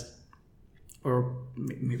says, or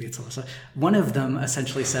maybe it's Alyssa, one of them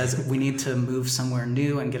essentially says, we need to move somewhere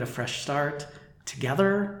new and get a fresh start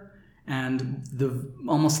together. And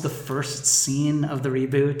almost the first scene of the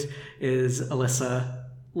reboot is Alyssa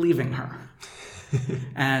leaving her.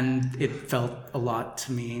 And it felt a lot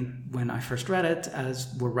to me when I first read it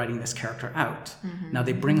as we're writing this character out. Now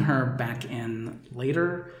they bring her back in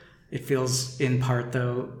later. It feels in part,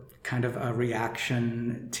 though, kind of a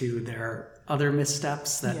reaction to their other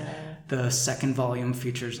missteps, that the second volume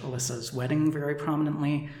features Alyssa's wedding very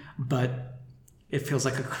prominently, but it feels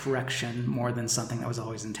like a correction more than something that was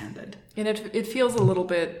always intended. And it feels a little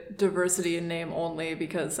bit diversity in name only,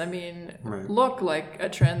 because I mean, look, a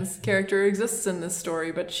trans character exists in this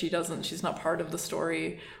story, but she's not part of the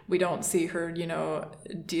story. We don't see her,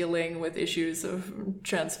 dealing with issues of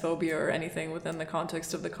transphobia or anything within the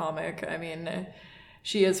context of the comic. I mean,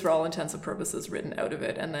 she is, for all intents and purposes, written out of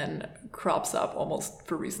it and then crops up almost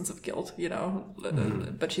for reasons of guilt,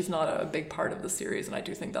 but she's not a big part of the series, and I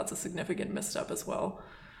do think that's a significant misstep as well.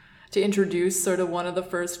 To introduce sort of one of the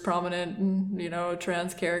first prominent,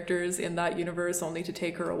 trans characters in that universe, only to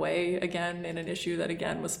take her away again in an issue that,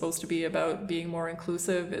 again, was supposed to be about being more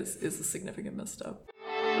inclusive is a significant misstep.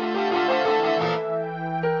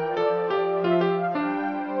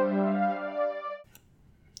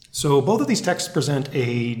 So both of these texts present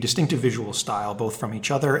a distinctive visual style, both from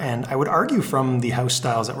each other, and I would argue from the house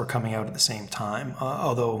styles that were coming out at the same time,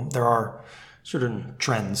 although there are certain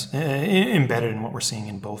trends embedded in what we're seeing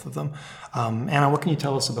in both of them. Anna, what can you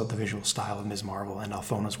tell us about the visual style of Ms. Marvel and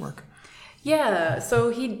Alphona's work? Yeah, so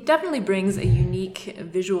he definitely brings a unique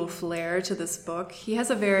visual flair to this book. He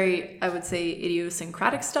has a very, I would say,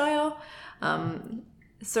 idiosyncratic style.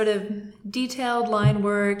 Sort of detailed line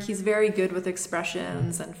work. He's very good with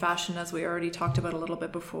expressions and fashion, as we already talked about a little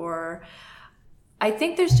bit before. I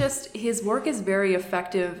think his work is very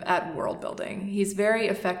effective at world building. He's very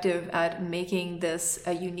effective at making this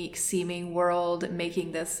a unique seeming world,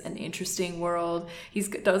 making this an interesting world. He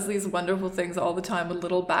does these wonderful things all the time with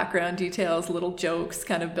little background details, little jokes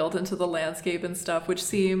kind of built into the landscape and stuff, which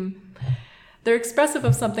they're expressive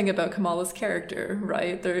of something about Kamala's character,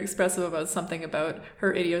 right? They're expressive about something about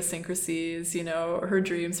her idiosyncrasies, her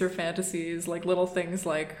dreams, her fantasies, little things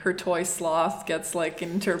like her toy sloth gets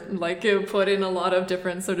put in a lot of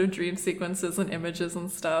different sort of dream sequences and images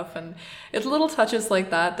and stuff. And it's little touches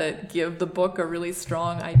like that give the book a really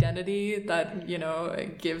strong identity that,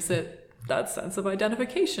 gives it that sense of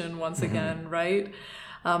identification once again, right?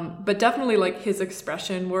 But definitely his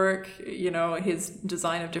expression work, his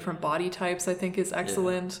design of different body types, I think is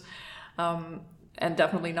excellent. And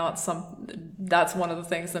definitely that's one of the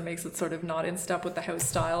things that makes it sort of not in step with the house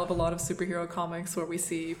style of a lot of superhero comics, where we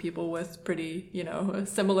see people with pretty,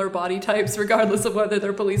 similar body types, regardless of whether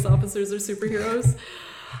they're police officers or superheroes.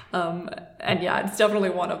 And yeah, it's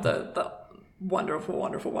definitely one of the wonderful,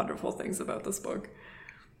 wonderful, wonderful things about this book.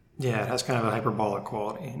 Yeah, it has kind of a hyperbolic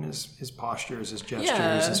quality in his postures, his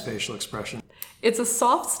gestures, his facial expression. It's a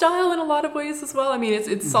soft style in a lot of ways as well. I mean,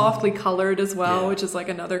 it's softly colored as well, which is like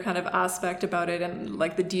another kind of aspect about it, and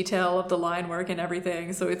like the detail of the line work and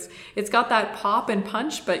everything. So it's got that pop and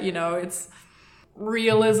punch, but it's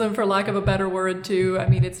realism, for lack of a better word, too. I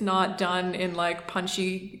mean, it's not done in like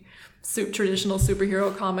punchy traditional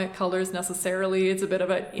superhero comic colors necessarily. It's a bit of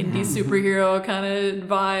an indie superhero kind of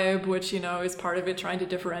vibe, which is part of it, trying to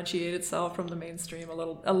differentiate itself from the mainstream a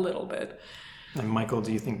little bit. And Michael,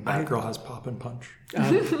 do you think Batgirl has pop and punch?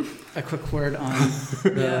 A quick word on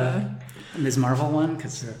the Ms. Marvel one,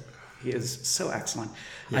 because he is so excellent.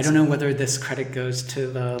 Yes. I don't know whether this credit goes to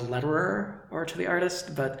the letterer or to the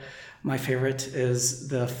artist, but my favorite is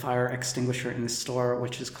the fire extinguisher in the store,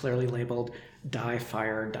 which is clearly labeled "Die,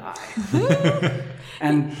 Fire, Die."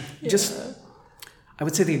 And I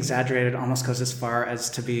would say the exaggerated almost goes as far as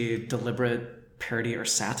to be deliberate parody or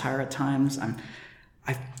satire at times.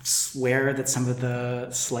 I swear that some of the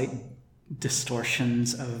slight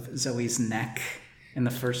distortions of Zoe's neck in the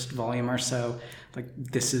first volume or so, like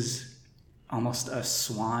this is almost a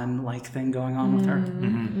swan-like thing going on with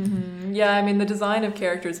her. Yeah, I mean, the design of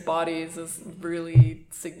characters' bodies is really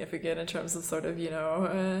significant in terms of sort of,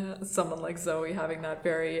 someone like Zoe having that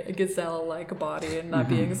very gazelle-like body and not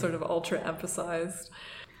being sort of ultra-emphasized.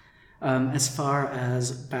 As far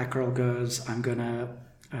as Batgirl goes, I'm going to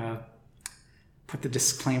put the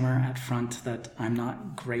disclaimer at front that I'm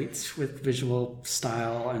not great with visual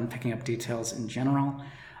style and picking up details in general.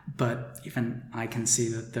 But even I can see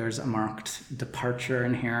that there's a marked departure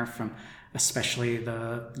in here from especially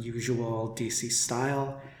the usual DC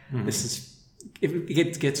style.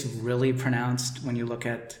 It gets really pronounced when you look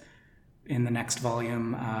at, in the next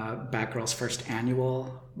volume, Batgirl's first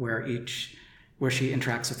annual, where she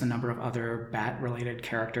interacts with a number of other Bat-related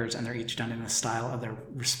characters, and they're each done in the style of their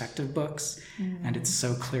respective books. And it's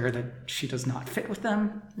so clear that she does not fit with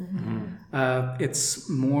them.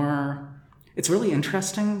 It's really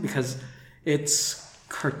interesting because it's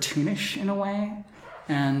cartoonish in a way,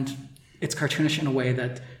 and it's cartoonish in a way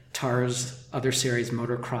that Tar's other series,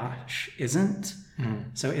 Motor Crash, isn't.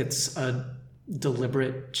 So it's a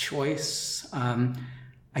deliberate choice.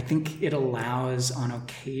 I think it allows, on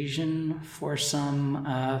occasion, for some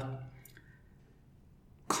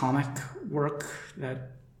comic work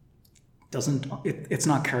that doesn't... It's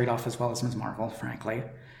not carried off as well as Ms. Marvel, frankly,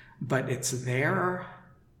 but it's there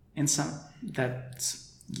in some... that's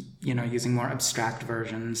using more abstract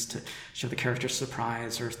versions to show the character's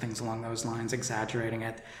surprise or things along those lines, exaggerating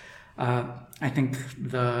it. I think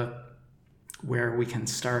where we can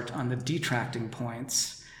start on the detracting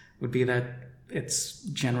points would be that it's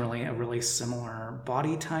generally a really similar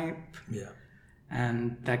body type. Yeah.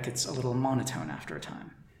 And that gets a little monotone after a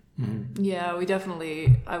time. Yeah, we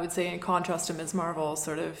definitely, I would say in contrast to Ms. Marvel,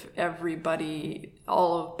 sort of everybody,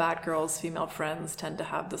 all of Batgirl's female friends tend to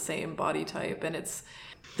have the same body type, and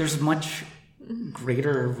there's much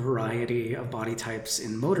greater variety of body types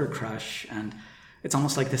in Motor Crush, and it's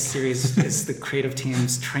almost like this series is the creative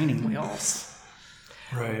team's training wheels.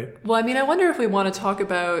 Right. Well, I mean, I wonder if we want to talk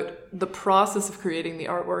about the process of creating the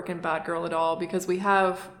artwork in Batgirl at all, because we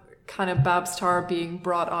have kind of Babs Tarr being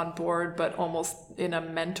brought on board, but almost in a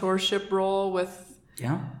mentorship role with...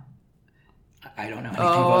 Yeah. I don't know anything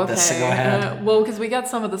about this, so go ahead. Well, because we got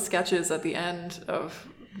some of the sketches at the end of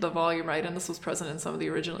the volume, right? And this was present in some of the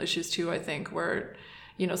original issues too, I think, where,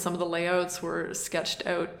 some of the layouts were sketched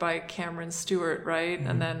out by Cameron Stewart, right? Mm-hmm.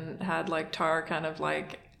 And then had like Tarr kind of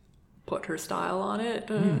like put her style on it.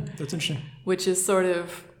 That's interesting. Which is sort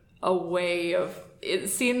of a way of... It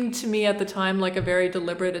seemed to me at the time like a very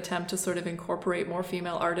deliberate attempt to sort of incorporate more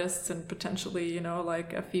female artists and potentially,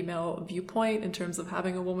 like a female viewpoint in terms of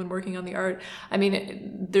having a woman working on the art. I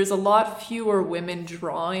mean, there's a lot fewer women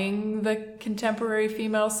drawing the contemporary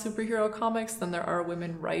female superhero comics than there are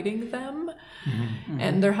women writing them. Mm-hmm.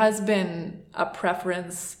 And there has been a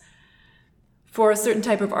preference for a certain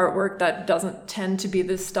type of artwork that doesn't tend to be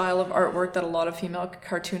the style of artwork that a lot of female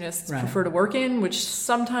cartoonists prefer to work in, which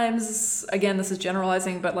sometimes, again, this is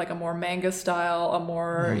generalizing, but like a more manga style, a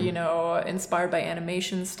more, inspired by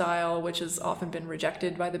animation style, which has often been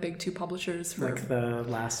rejected by the big two publishers. Like the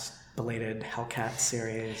last belated Hellcat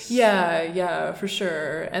series. Yeah, for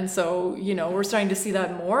sure. And so, we're starting to see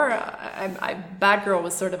that more. Batgirl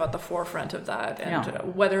was sort of at the forefront of that.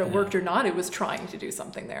 And whether it worked or not, it was trying to do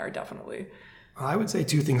something there, definitely. I would say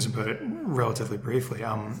two things about it relatively briefly.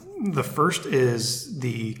 The first is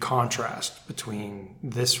the contrast between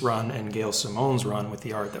this run and Gail Simone's run with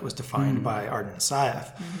the art that was defined by Arden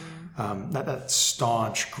Syaf. Mm-hmm. That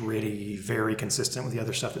staunch, gritty, very consistent with the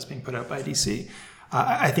other stuff that's being put out by DC.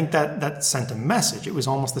 I think that sent a message. It was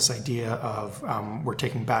almost this idea of we're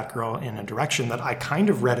taking Batgirl in a direction that I kind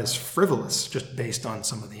of read as frivolous, just based on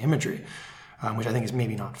some of the imagery, which I think is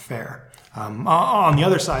maybe not fair. On the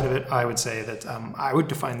other side of it, I would say that I would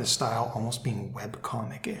define this style almost being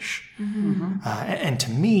webcomic-ish. And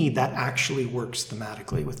to me, that actually works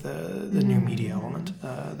thematically with the new media element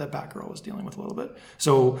that Batgirl was dealing with a little bit.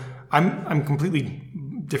 So I'm completely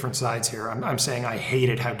different sides here. I'm saying I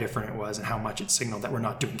hated how different it was and how much it signaled that we're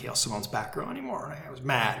not doing Gail Simone's Batgirl anymore. I was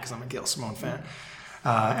mad because I'm a Gail Simone fan.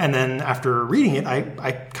 And then after reading it,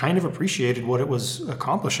 I kind of appreciated what it was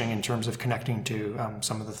accomplishing in terms of connecting to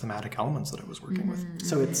some of the thematic elements that it was working with.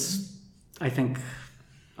 So it's, I think,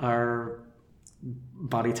 our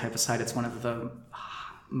body type aside, it's one of the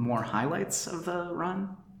more highlights of the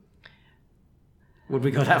run. Would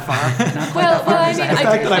we go that far? Well, I mean, The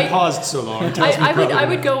fact that I paused so long tells me I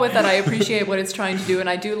would go with that. I appreciate what it's trying to do, and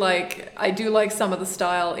I do like some of the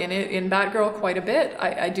style in it in Batgirl quite a bit.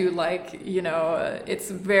 I do like, it's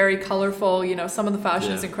very colorful. Some of the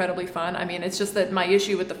fashion is incredibly fun. I mean, it's just that my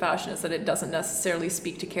issue with the fashion is that it doesn't necessarily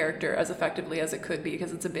speak to character as effectively as it could be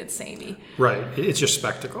because it's a bit samey. Right. It's just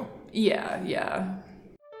spectacle. Yeah.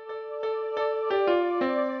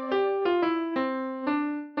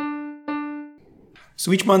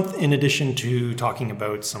 So each month, in addition to talking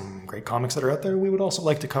about some great comics that are out there, we would also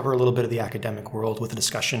like to cover a little bit of the academic world with a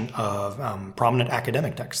discussion of prominent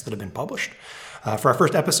academic texts that have been published. For our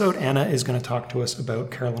first episode, Anna is going to talk to us about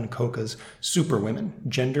Carolyn Cocca's Superwomen,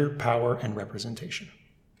 Gender, Power, and Representation.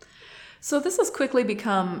 So this has quickly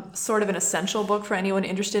become sort of an essential book for anyone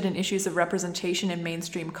interested in issues of representation in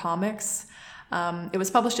mainstream comics. It was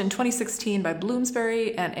published in 2016 by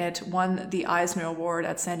Bloomsbury, and it won the Eisner Award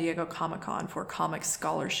at San Diego Comic-Con for comic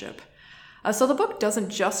scholarship. So the book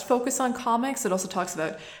doesn't just focus on comics. It also talks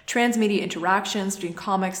about transmedia interactions between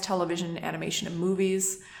comics, television, animation, and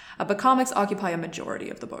movies. But comics occupy a majority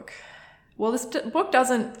of the book. Well, this book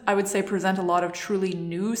doesn't, I would say, present a lot of truly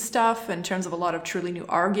new stuff in terms of a lot of truly new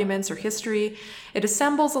arguments or history. It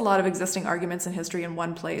assembles a lot of existing arguments in history in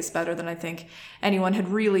one place better than I think anyone had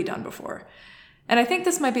really done before. And I think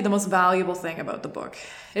this might be the most valuable thing about the book.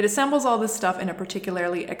 It assembles all this stuff in a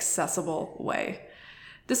particularly accessible way.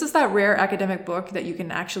 This is that rare academic book that you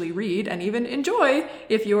can actually read and even enjoy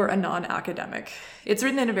if you're a non-academic. It's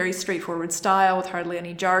written in a very straightforward style with hardly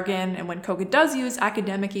any jargon, and when Cocca does use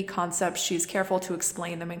academic-y concepts, she's careful to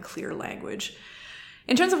explain them in clear language.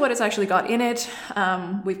 In terms of what it's actually got in it,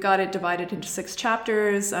 we've got it divided into 6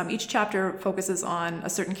 chapters. Each chapter focuses on a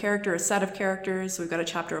certain character, a set of characters. So we've got a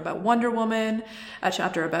chapter about Wonder Woman, a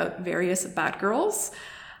chapter about various Batgirls,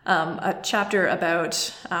 a chapter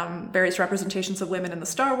about various representations of women in the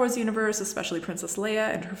Star Wars universe, especially Princess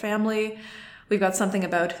Leia and her family. We've got something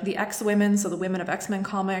about the X-Women, so the women of X-Men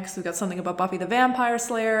comics. We've got something about Buffy the Vampire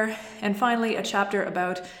Slayer. And finally, a chapter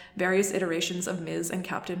about various iterations of Ms. and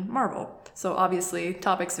Captain Marvel. So obviously,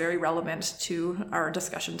 topics very relevant to our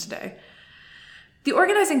discussion today. The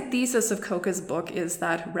organizing thesis of Cocca's book is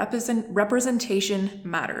that representation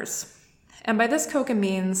matters. And by this, Cocca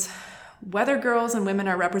means whether girls and women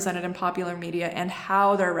are represented in popular media and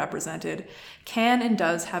how they're represented can and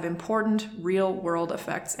does have important real-world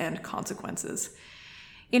effects and consequences.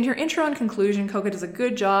 In her intro and conclusion, Cocca does a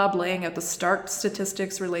good job laying out the stark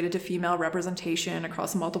statistics related to female representation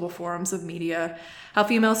across multiple forms of media, how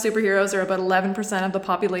female superheroes are about 11% of the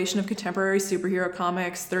population of contemporary superhero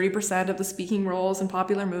comics, 30% of the speaking roles in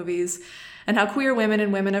popular movies, and how queer women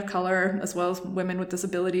and women of color, as well as women with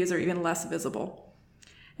disabilities, are even less visible.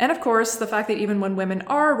 And of course, the fact that even when women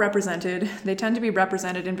are represented, they tend to be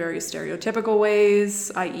represented in very stereotypical ways,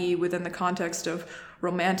 i.e. within the context of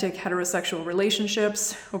romantic heterosexual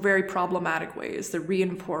relationships, or very problematic ways that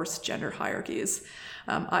reinforce gender hierarchies,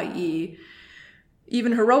 i.e.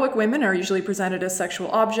 even heroic women are usually presented as sexual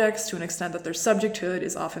objects to an extent that their subjecthood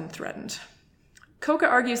is often threatened. Cocca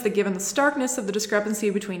argues that given the starkness of the discrepancy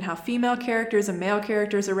between how female characters and male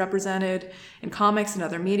characters are represented in comics and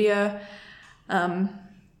other media,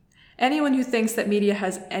 anyone who thinks that media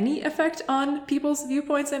has any effect on people's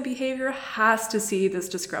viewpoints and behavior has to see this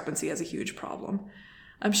discrepancy as a huge problem.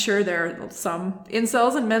 I'm sure there are some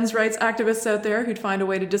incels and men's rights activists out there who'd find a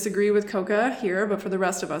way to disagree with Cocca here, but for the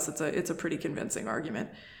rest of us, it's a pretty convincing argument.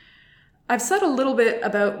 I've said a little bit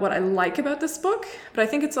about what I like about this book, but I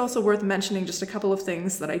think it's also worth mentioning just a couple of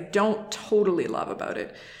things that I don't totally love about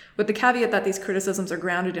it, with the caveat that these criticisms are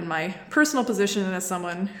grounded in my personal position as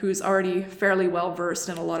someone who's already fairly well versed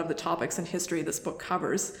in a lot of the topics and history this book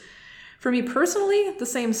covers. For me personally, the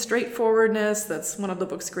same straightforwardness that's one of the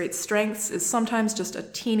book's great strengths is sometimes just a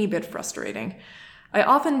teeny bit frustrating. I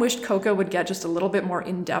often wished Cocca would get just a little bit more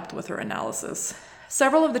in-depth with her analysis.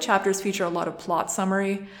 Several of the chapters feature a lot of plot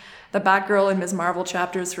summary. The Batgirl and Ms. Marvel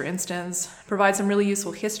chapters, for instance, provide some really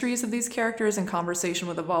useful histories of these characters in conversation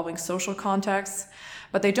with evolving social contexts,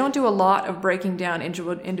 but they don't do a lot of breaking down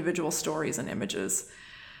individual stories and images.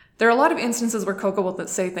 There are a lot of instances where Coca will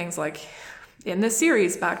say things like, in this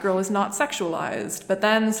series, Batgirl is not sexualized, but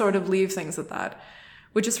then sort of leave things at that,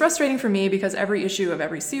 which is frustrating for me because every issue of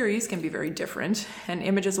every series can be very different, and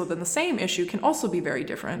images within the same issue can also be very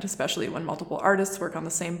different, especially when multiple artists work on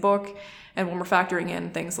the same book and when we're factoring in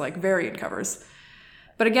things like variant covers.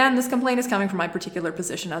 But again, this complaint is coming from my particular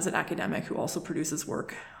position as an academic who also produces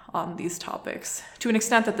work on these topics. To an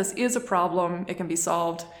extent that this is a problem, it can be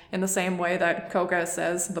solved in the same way that Coca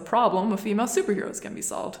says the problem of female superheroes can be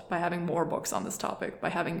solved, by having more books on this topic, by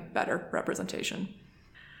having better representation.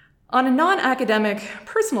 On a non-academic,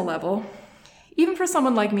 personal level, even for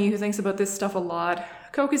someone like me who thinks about this stuff a lot,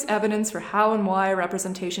 Coca's evidence for how and why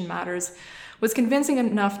representation matters was convincing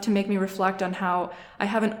enough to make me reflect on how I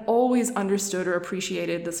haven't always understood or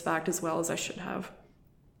appreciated this fact as well as I should have.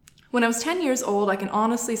 When I was 10 years old, I can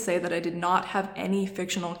honestly say that I did not have any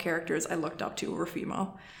fictional characters I looked up to who were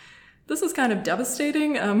female. This is kind of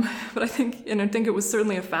devastating, but I think it was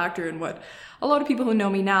certainly a factor in what a lot of people who know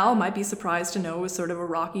me now might be surprised to know was sort of a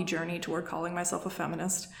rocky journey toward calling myself a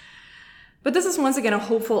feminist. But this is once again a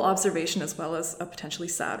hopeful observation as well as a potentially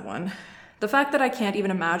sad one. The fact that I can't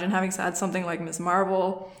even imagine having had something like Ms.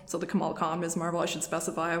 Marvel, so the Kamal Khan Ms. Marvel I should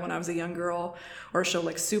specify, when I was a young girl, or a show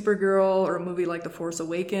like Supergirl, or a movie like The Force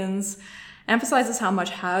Awakens, emphasizes how much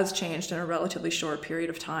has changed in a relatively short period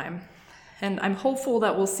of time. And I'm hopeful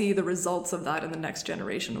that we'll see the results of that in the next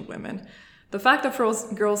generation of women. The fact that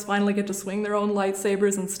girls finally get to swing their own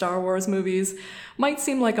lightsabers in Star Wars movies might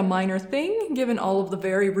seem like a minor thing, given all of the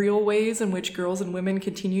very real ways in which girls and women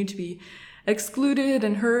continue to be excluded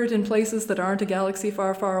and hurt in places that aren't a galaxy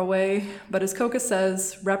far, far away. But as Coca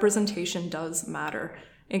says, representation does matter.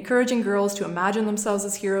 Encouraging girls to imagine themselves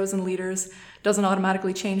as heroes and leaders doesn't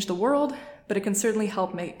automatically change the world, but it can certainly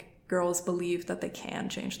help make girls believe that they can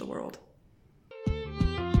change the world.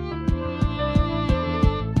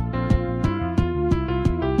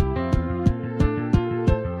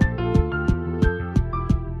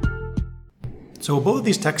 So both of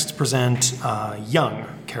these texts present young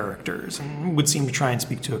characters and would seem to try and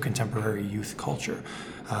speak to a contemporary youth culture.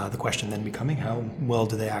 The question then becoming, how well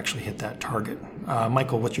do they actually hit that target?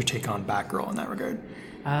 Michael, what's your take on Batgirl in that regard?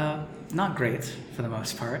 Not great, for the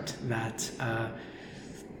most part. That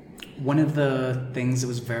one of the things that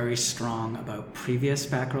was very strong about previous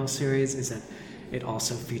Batgirl series is that it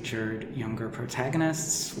also featured younger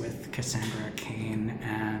protagonists with Cassandra Cain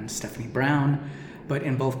and Stephanie Brown. But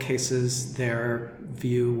in both cases, their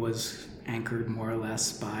view was anchored more or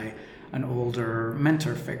less by an older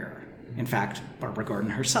mentor figure. In fact, Barbara Gordon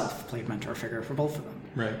herself played mentor figure for both of them.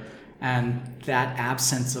 Right. And that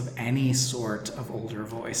absence of any sort of older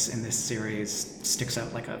voice in this series sticks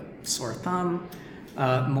out like a sore thumb.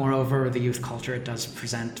 Moreover, the youth culture it does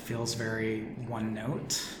present feels very one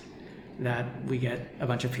note, that we get a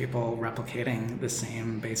bunch of people replicating the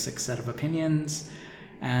same basic set of opinions,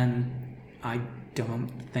 and I don't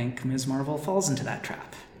think Ms. Marvel falls into that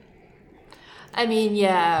trap. I mean,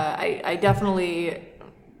 yeah, I definitely,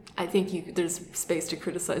 I think there's space to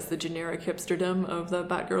criticize the generic hipsterdom of the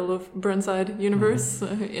Batgirl of Burnside universe.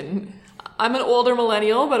 Mm-hmm. I'm an older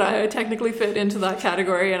millennial, but I technically fit into that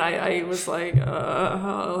category, and I was like,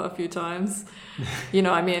 a few times.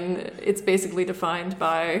 I mean, it's basically defined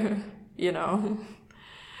by,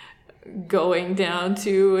 going down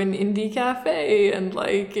to an indie cafe and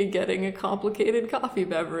getting a complicated coffee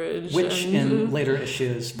beverage. Which in later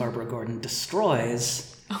issues, Barbara Gordon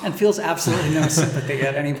destroys and feels absolutely no sympathy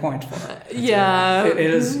at any point for it. Yeah. It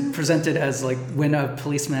is presented as when a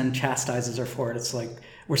policeman chastises her for it, it's like,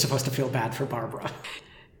 we're supposed to feel bad for Barbara.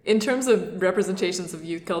 In terms of representations of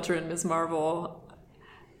youth culture in Ms. Marvel,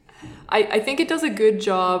 I think it does a good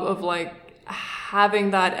job of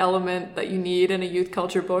having that element that you need in a youth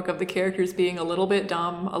culture book of the characters being a little bit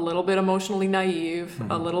dumb, a little bit emotionally naive,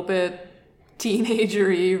 a little bit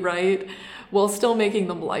teenagery, right? While still making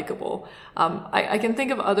them likable. I can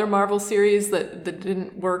think of other Marvel series that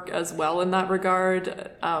didn't work as well in that regard.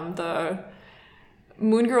 The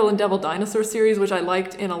Moon Girl and Devil Dinosaur series, which I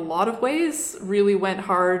liked in a lot of ways, really went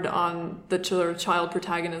hard on the child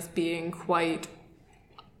protagonist being quite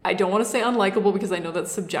I don't want to say unlikable because I know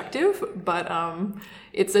that's subjective, but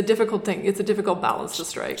it's a difficult thing. It's a difficult balance to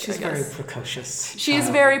strike. She's very precocious. She is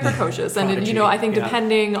very precocious. And, prodigy, I think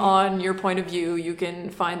depending on your point of view, you can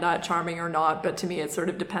find that charming or not. But to me, it sort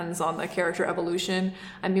of depends on the character evolution.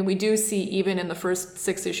 I mean, we do see, even in the first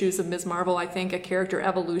 6 issues of Ms. Marvel, I think, a character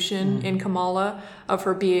evolution in Kamala of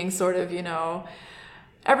her being sort of,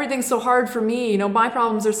 everything's so hard for me, my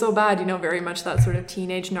problems are so bad, very much that sort of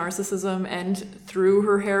teenage narcissism, and through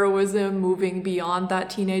her heroism moving beyond that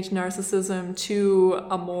teenage narcissism to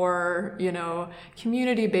a more,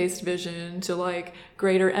 community-based vision, to like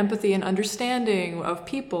greater empathy and understanding of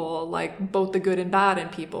people, like both the good and bad in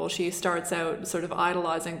people. She starts out sort of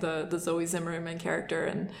idolizing the Zoe Zimmerman character,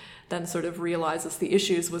 and then sort of realizes the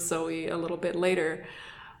issues with Zoe a little bit later.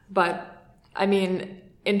 But I mean,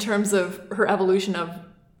 in terms of her evolution of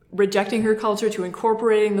rejecting her culture to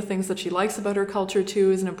incorporating the things that she likes about her culture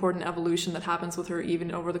too is an important evolution that happens with her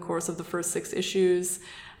even over the course of the first 6 issues.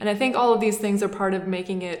 And I think all of these things are part of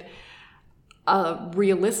making it a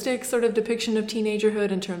realistic sort of depiction of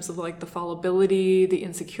teenagerhood in terms of like the fallibility, the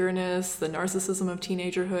insecureness, the narcissism of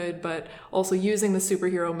teenagerhood, but also using the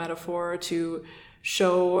superhero metaphor to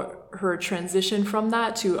show her transition from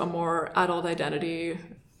that to a more adult identity.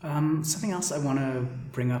 Something else I want to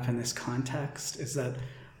bring up in this context is that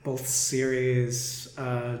both series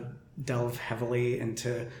delve heavily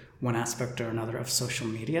into one aspect or another of social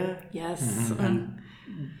media. Yes. Mm-hmm. And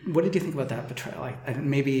what did you think about that portrayal?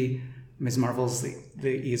 Maybe Ms. Marvel's the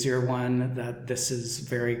easier one, that this is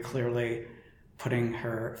very clearly putting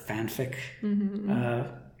her fanfic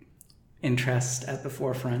interest at the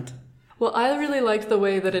forefront. Well, I really liked the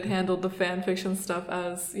way that it handled the fan fiction stuff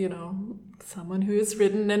as, someone who has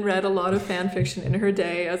written and read a lot of fan fiction in her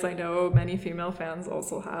day, as I know many female fans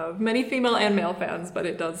also have. Many female and male fans, but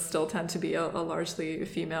it does still tend to be a largely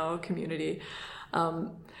female community.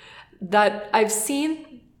 That I've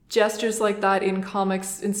seen gestures like that in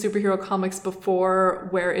comics, in superhero comics before,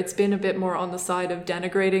 where it's been a bit more on the side of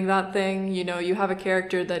denigrating that thing. You have a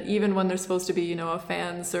character that even when they're supposed to be, a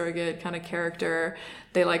fan surrogate kind of character,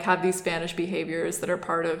 they like have these Spanish behaviors that are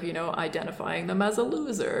part of, identifying them as a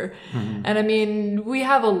loser. Mm-hmm. And I mean, we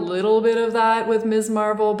have a little bit of that with Ms.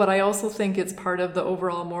 Marvel, but I also think it's part of the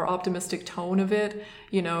overall more optimistic tone of it.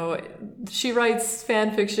 She writes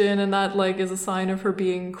fan fiction, and that like is a sign of her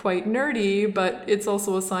being quite nerdy, but it's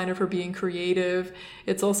also a sign of her being creative.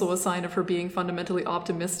 It's also a sign of her being fundamentally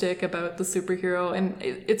optimistic about the superhero. And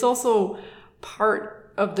it's also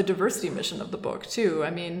part of the diversity mission of the book too.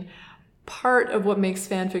 I mean, part of what makes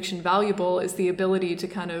fan fiction valuable is the ability to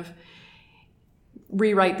kind of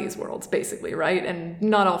rewrite these worlds, basically, right? And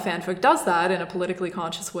not all fanfic does that in a politically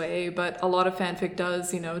conscious way, but a lot of fanfic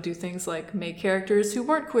does, do things like make characters who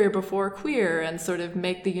weren't queer before queer and sort of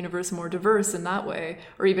make the universe more diverse in that way,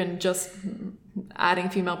 or even just adding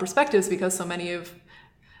female perspectives, because so many of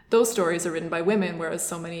those stories are written by women, whereas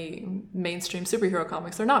so many mainstream superhero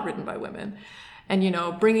comics are not written by women. And,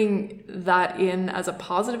 bringing that in as a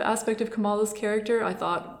positive aspect of Kamala's character, I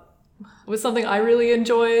thought was something I really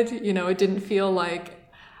enjoyed. It didn't feel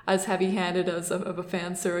like as heavy-handed as of a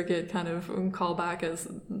fan surrogate kind of callback as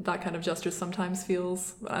that kind of gesture sometimes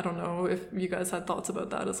feels. I don't know if you guys had thoughts about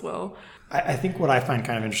that as well. I think what I find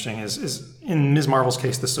kind of interesting is in Ms. Marvel's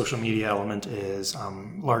case, the social media element is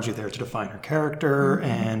largely there to define her character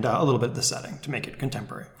and a little bit the setting to make it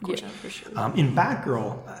contemporary, of course. Yeah, for sure. In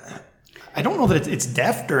Batgirl, I don't know that it's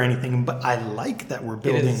deft or anything, but I like that we're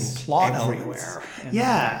building plot everywhere.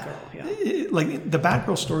 Yeah. Like the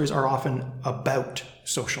Batgirl stories are often about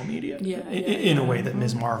social media in a way that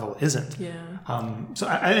Ms. Marvel isn't. Yeah. So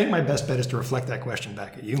I think my best bet is to reflect that question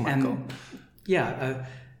back at you, Michael. And,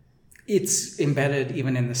 it's embedded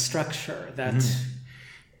even in the structure that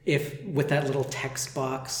if with that little text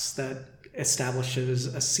box that establishes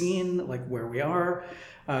a scene, like where we are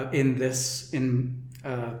in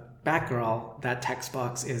Batgirl, that text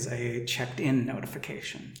box is a checked-in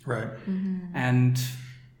notification. Right. Mm-hmm. And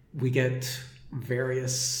we get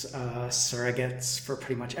various surrogates for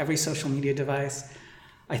pretty much every social media device.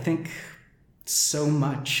 I think so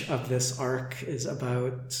much of this arc is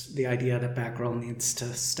about the idea that Batgirl needs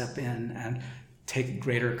to step in and take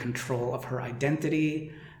greater control of her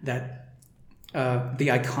identity, that the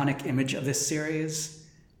iconic image of this series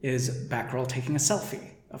is Batgirl taking a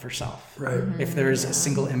selfie of herself. Right. Mm-hmm. If there's a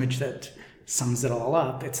single image that sums it all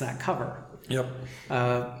up, it's that cover. Yep.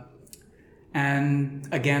 And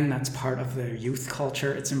again, that's part of the youth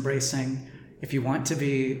culture it's embracing. If you want to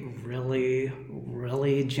be really,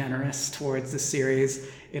 really generous towards the series,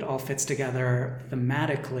 it all fits together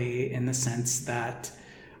thematically in the sense that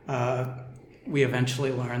we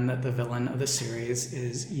eventually learn that the villain of the series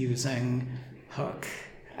is using Hook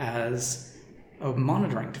as a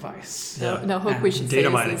monitoring device. Now Hook, we should say,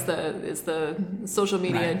 is the social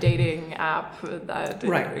media dating app that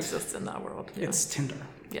exists in that world. Yeah. It's Tinder.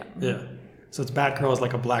 Yeah. Yeah. So it's Batgirl is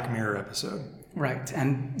like a Black Mirror episode. Right.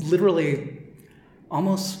 And literally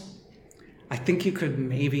almost, I think you could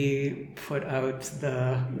maybe put out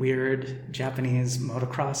the weird Japanese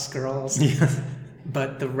motocross girls. Yeah.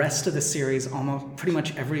 But the rest of the series, almost pretty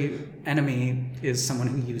much every enemy is someone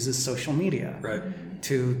who uses social media. Right.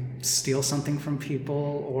 To steal something from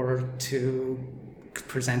people or to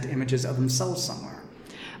present images of themselves somewhere.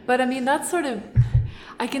 But I mean, that's sort of,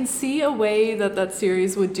 I can see a way that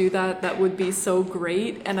series would do that would be so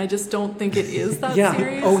great, and I just don't think it is that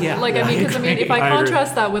series. Oh yeah. Like, I mean, because if I agree.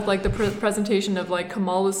 contrast that with like the presentation of like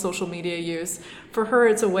Kamala's social media use, for her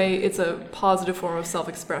it's a positive form of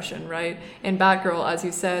self-expression, right? In Batgirl, as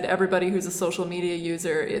you said, everybody who's a social media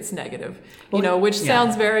user, it's negative. Well, which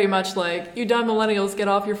sounds very much like, you dumb millennials, get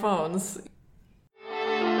off your phones.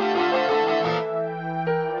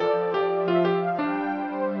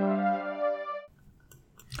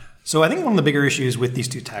 So I think one of the bigger issues with these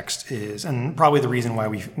two texts is, and probably the reason why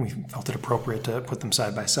we felt it appropriate to put them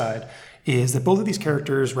side by side, is that both of these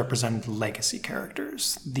characters represent legacy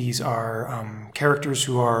characters. These are characters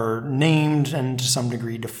who are named and to some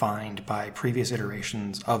degree defined by previous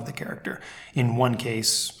iterations of the character. In one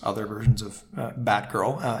case, other versions of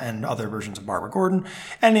Batgirl and other versions of Barbara Gordon.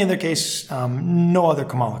 And in the other case, no other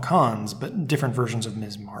Kamala Khans, but different versions of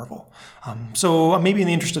Ms. Marvel. So maybe in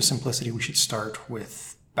the interest of simplicity, we should start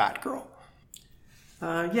with Batgirl.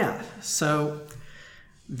 So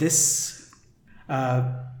this,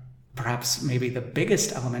 perhaps maybe the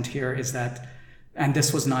biggest element here is that, and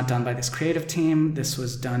this was not done by this creative team, this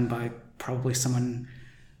was done by probably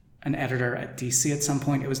an editor at DC at some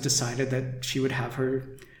point. It was decided that she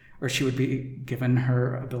would be given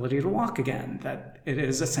her ability to walk again. That it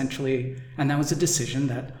is essentially, and that was a decision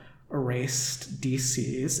that erased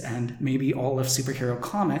DC's and maybe all of superhero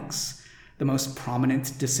comics, the most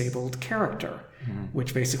prominent disabled character,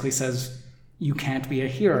 which basically says you can't be a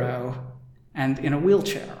hero and in a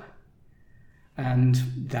wheelchair. And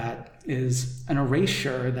that is an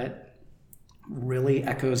erasure that really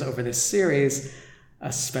echoes over this series,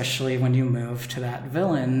 especially when you move to that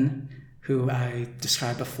villain who I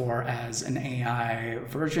described before as an AI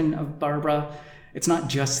version of Barbara. It's not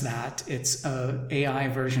just that, it's an AI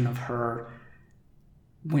version of her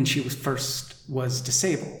when she was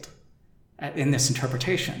disabled in this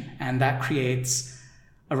interpretation. And that creates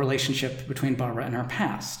a relationship between Barbara and her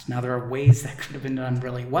past. Now, there are ways that could have been done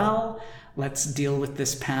really well. Let's deal with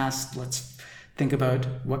this past. Let's think about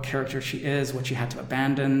what character she is, what she had to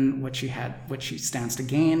abandon, what she stands to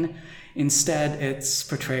gain. Instead, it's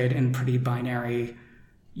portrayed in pretty binary.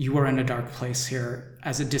 You are in a dark place here.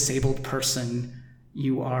 As a disabled person,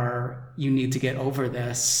 you need to get over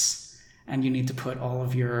this, and you need to put all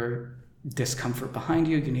of your discomfort behind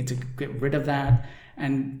you. You need to get rid of that,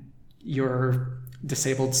 and your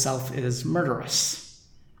disabled self is murderous.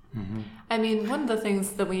 Mm-hmm. I mean, one of the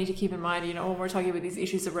things that we need to keep in mind, when we're talking about these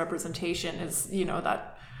issues of representation is,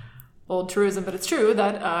 that old truism, but it's true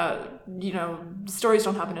that, stories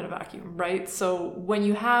don't happen in a vacuum, right? So when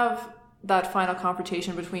you have that final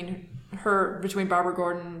confrontation between Barbara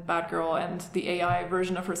Gordon, Batgirl, and the AI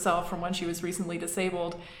version of herself from when she was recently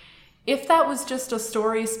disabled, if that was just a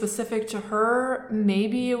story specific to her,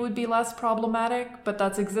 maybe it would be less problematic, but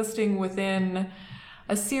that's existing within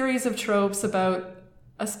a series of tropes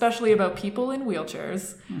especially about people in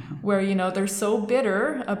wheelchairs, where, they're so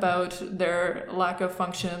bitter about their lack of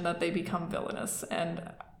function that they become villainous. And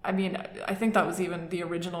I mean, I think that was even the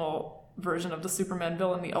original version of the Superman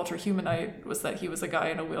villain, the Ultra Humanite, was that he was a guy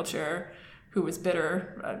in a wheelchair who was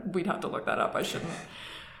bitter. We'd have to look that up. I shouldn't.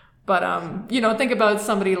 But, think about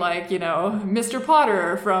somebody like, Mr.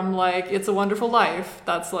 Potter from, It's a Wonderful Life.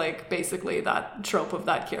 That's, basically that trope of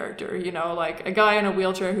that character, a guy in a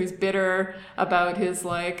wheelchair who's bitter about his, a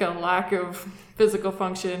lack of physical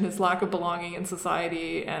function, his lack of belonging in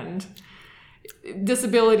society, and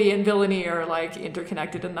disability and villainy are,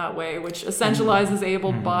 interconnected in that way, which essentializes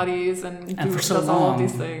able bodies and for so does long, all of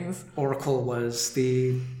these things. Oracle was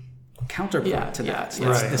the counterpart to that.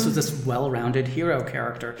 Right. This was this well-rounded hero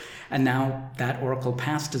character, and now that Oracle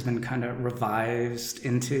past has been kind of revised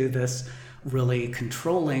into this really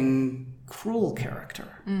controlling, cruel character.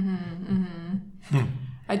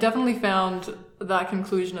 I definitely found that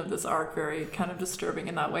conclusion of this arc very kind of disturbing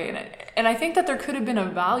in that way. And I think that there could have been a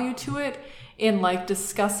value to it in like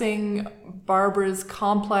discussing Barbara's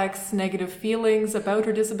complex negative feelings about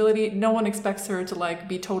her disability. No one expects her to like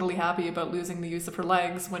be totally happy about losing the use of her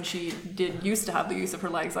legs when she used to have the use of her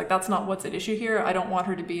legs. Like, that's not what's at issue here. I don't want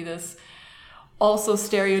her to be this also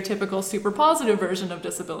stereotypical super positive version of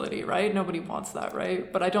disability, right? Nobody wants that,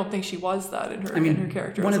 right? But I don't think she was that in her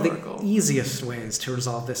character one as of Oracle. The easiest ways to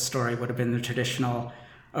resolve this story would have been the traditional,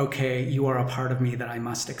 okay, you are a part of me that I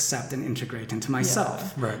must accept and integrate into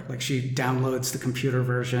myself. Yeah, right. Like, she downloads the computer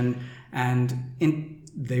version and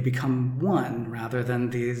they become one rather than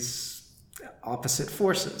these opposite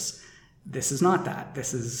forces. This is not that.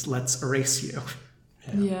 This is, let's erase you.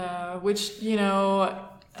 Yeah, which,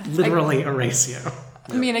 Literally erase you.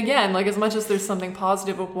 I mean, again, like, as much as there's something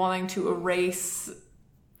positive of wanting to erase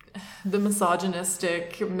the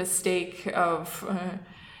misogynistic mistake of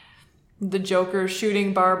the Joker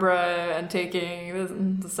shooting Barbara and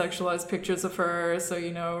taking the sexualized pictures of her, so,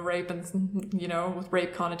 rape and, with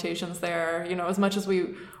rape connotations there, as much as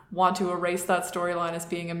we want to erase that storyline as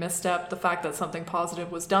being a misstep, the fact that something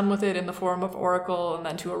positive was done with it in the form of Oracle, and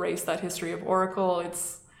then to erase that history of Oracle,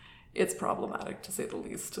 it's problematic, to say the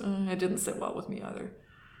least. It didn't sit well with me either.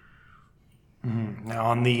 Mm-hmm. Now,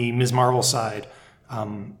 on the Ms. Marvel side,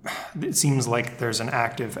 it seems like there's an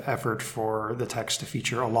active effort for the text to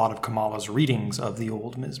feature a lot of Kamala's readings of the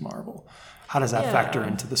old Ms. Marvel. How does that factor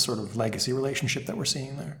into the sort of legacy relationship that we're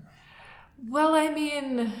seeing there? Well, I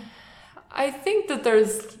mean, I think that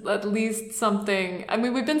there's at least something. I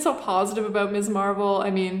mean, we've been so positive about Ms. Marvel.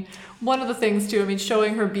 I mean, one of the things too,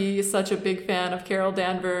 showing her be such a big fan of Carol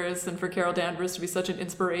Danvers, and for Carol Danvers to be such an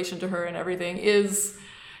inspiration to her and everything, is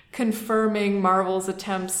confirming Marvel's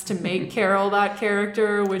attempts to make Carol that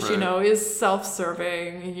character, which, is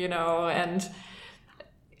self-serving, and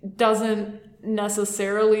doesn't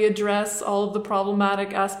necessarily address all of the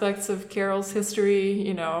problematic aspects of Carol's history.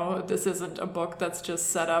 This isn't a book that's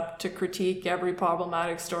just set up to critique every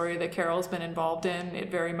problematic story that Carol's been involved in.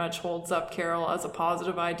 It very much holds up Carol as a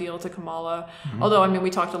positive ideal to Kamala. Mm-hmm. Although,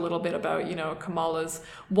 we talked a little bit about, Kamala's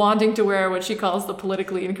wanting to wear what she calls the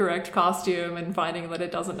politically incorrect costume and finding that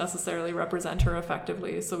it doesn't necessarily represent her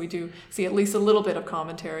effectively. So we do see at least a little bit of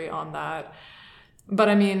commentary on that. But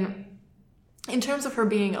in terms of her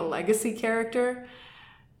being a legacy character,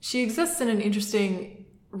 she exists in an interesting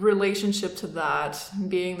relationship to that,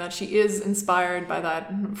 being that she is inspired by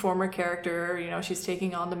that former character. She's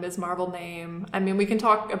taking on the Ms. Marvel name. We can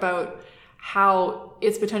talk about how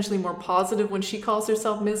it's potentially more positive when she calls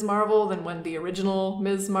herself Ms. Marvel than when the original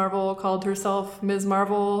Ms. Marvel called herself Ms.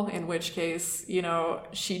 Marvel, in which case,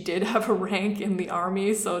 she did have a rank in the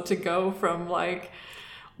army. So to go from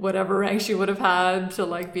whatever rank she would have had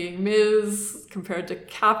to being Ms. compared to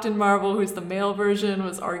Captain Marvel, who's the male version,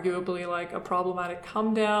 was arguably a problematic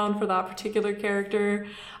come down for that particular character.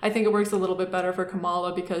 I think it works a little bit better for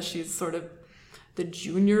Kamala because she's sort of the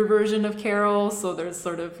junior version of Carol, so there's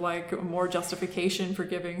sort of more justification for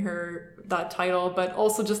giving her that title, but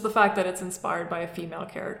also just the fact that it's inspired by a female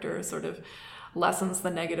character sort of lessens the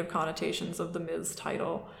negative connotations of the Ms.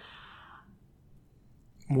 title.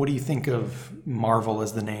 What do you think of Marvel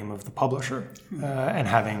as the name of the publisher and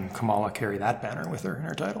having Kamala carry that banner with her in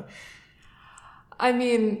her title?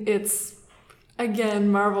 It's, again,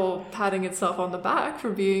 Marvel patting itself on the back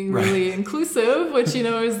for being really inclusive, which,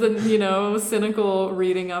 is the, cynical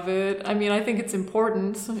reading of it. I think it's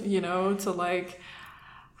important, to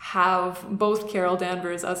have both Carol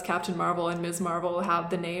Danvers as Captain Marvel and Ms. Marvel have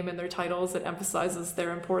the name in their titles that emphasizes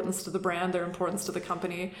their importance to the brand, their importance to the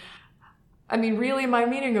company. Really, my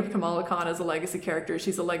meaning of Kamala Khan as a legacy character,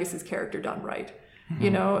 she's a legacy character done right.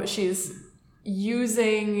 Mm-hmm. She's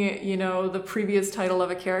using, the previous title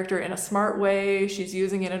of a character in a smart way. She's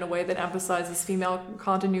using it in a way that emphasizes female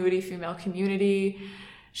continuity, female community.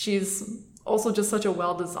 She's also just such a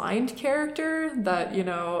well-designed character that,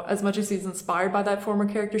 as much as she's inspired by that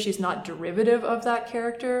former character, she's not derivative of that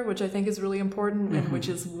character, which I think is really important, mm-hmm. and which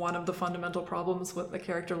is one of the fundamental problems with a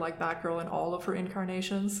character like Batgirl in all of her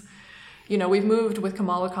incarnations. We've moved with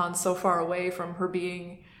Kamala Khan so far away from her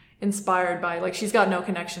being inspired by, she's got no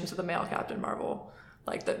connection to the male Captain Marvel.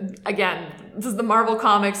 This is the Marvel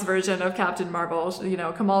Comics version of Captain Marvel.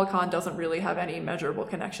 Kamala Khan doesn't really have any measurable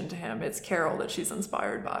connection to him. It's Carol that she's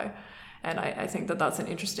inspired by. And I think that that's an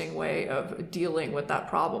interesting way of dealing with that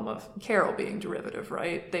problem of Carol being derivative,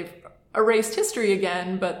 right? They've erased history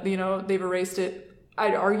again, but, they've erased it,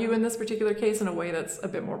 I'd argue in this particular case, in a way that's a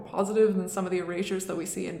bit more positive than some of the erasures that we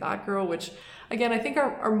see in Batgirl, which, again, I think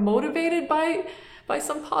are motivated by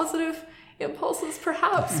some positive impulses,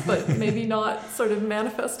 perhaps, but maybe not sort of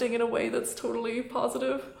manifesting in a way that's totally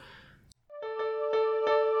positive.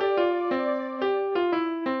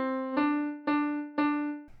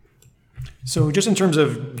 So just in terms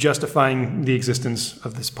of justifying the existence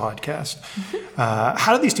of this podcast,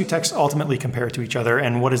 how do these two texts ultimately compare to each other,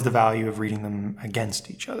 and what is the value of reading them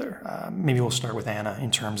against each other? Maybe we'll start with Anna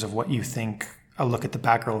in terms of what you think a look at the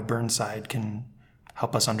Batgirl of Burnside can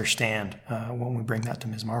help us understand when we bring that to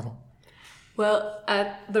Ms. Marvel. Well,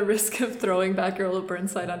 at the risk of throwing Batgirl of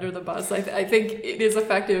Burnside under the bus, I think it is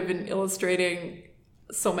effective in illustrating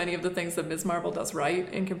so many of the things that Ms. Marvel does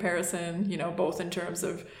right in comparison, both in terms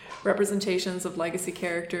of representations of legacy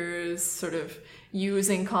characters, sort of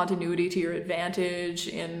using continuity to your advantage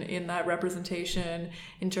in that representation,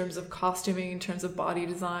 in terms of costuming, in terms of body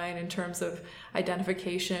design, in terms of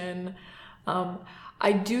identification.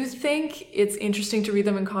 I do think it's interesting to read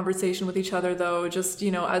them in conversation with each other, though, just,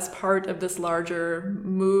 as part of this larger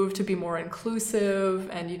move to be more inclusive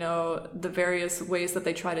and, the various ways that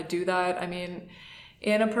they try to do that. I mean,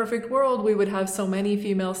 in a perfect world, we would have so many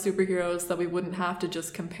female superheroes that we wouldn't have to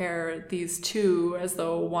just compare these two as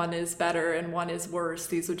though one is better and one is worse.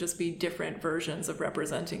 These would just be different versions of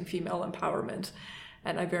representing female empowerment.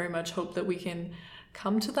 And I very much hope that we can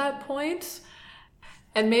come to that point.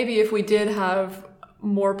 And maybe if we did have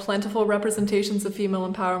more plentiful representations of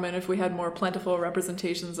female empowerment, if we had more plentiful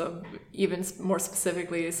representations of even more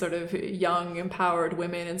specifically sort of young empowered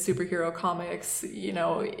women in superhero comics,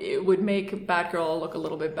 it would make Batgirl look a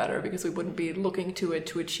little bit better, because we wouldn't be looking to it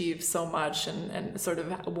to achieve so much and sort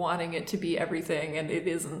of wanting it to be everything, and it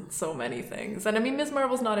isn't so many things. And I mean, Ms.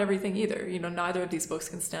 Marvel's not everything either. Neither of these books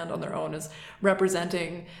can stand on their own as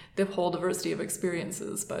representing the whole diversity of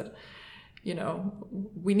experiences, but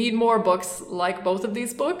we need more books like both of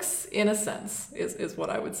these books, in a sense, is what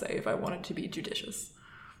I would say if I wanted to be judicious.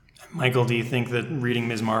 Michael, do you think that reading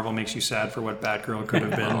Ms. Marvel makes you sad for what Batgirl could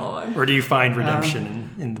have been? Or do you find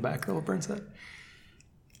redemption in the Batgirl of Burnside?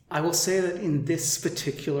 I will say that in this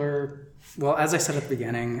particular, well, as I said at the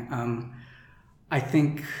beginning, I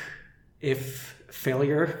think if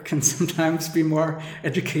failure can sometimes be more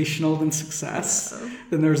educational than success,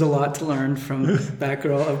 then there's a lot to learn from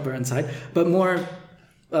Batgirl of Burnside, but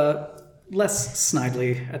less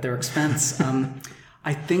snidely at their expense.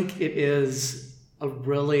 I think it is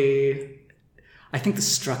I think the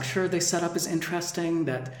structure they set up is interesting,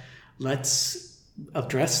 that let's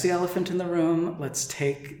address the elephant in the room, let's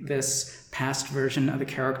take this past version of the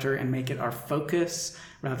character and make it our focus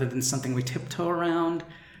rather than something we tiptoe around.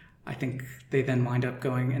 I think they then wind up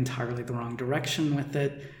going entirely the wrong direction with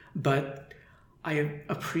it. But I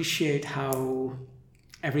appreciate how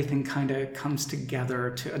everything kind of comes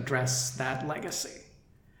together to address that legacy,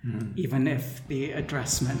 even if the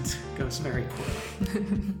addressment goes very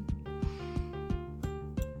poorly.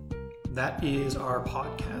 That is our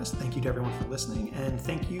podcast. Thank you to everyone for listening, and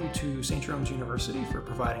thank you to St. Jerome's University for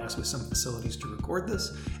providing us with some facilities to record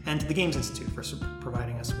this, and to the Games Institute for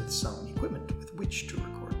providing us with some equipment with which to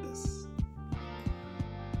record.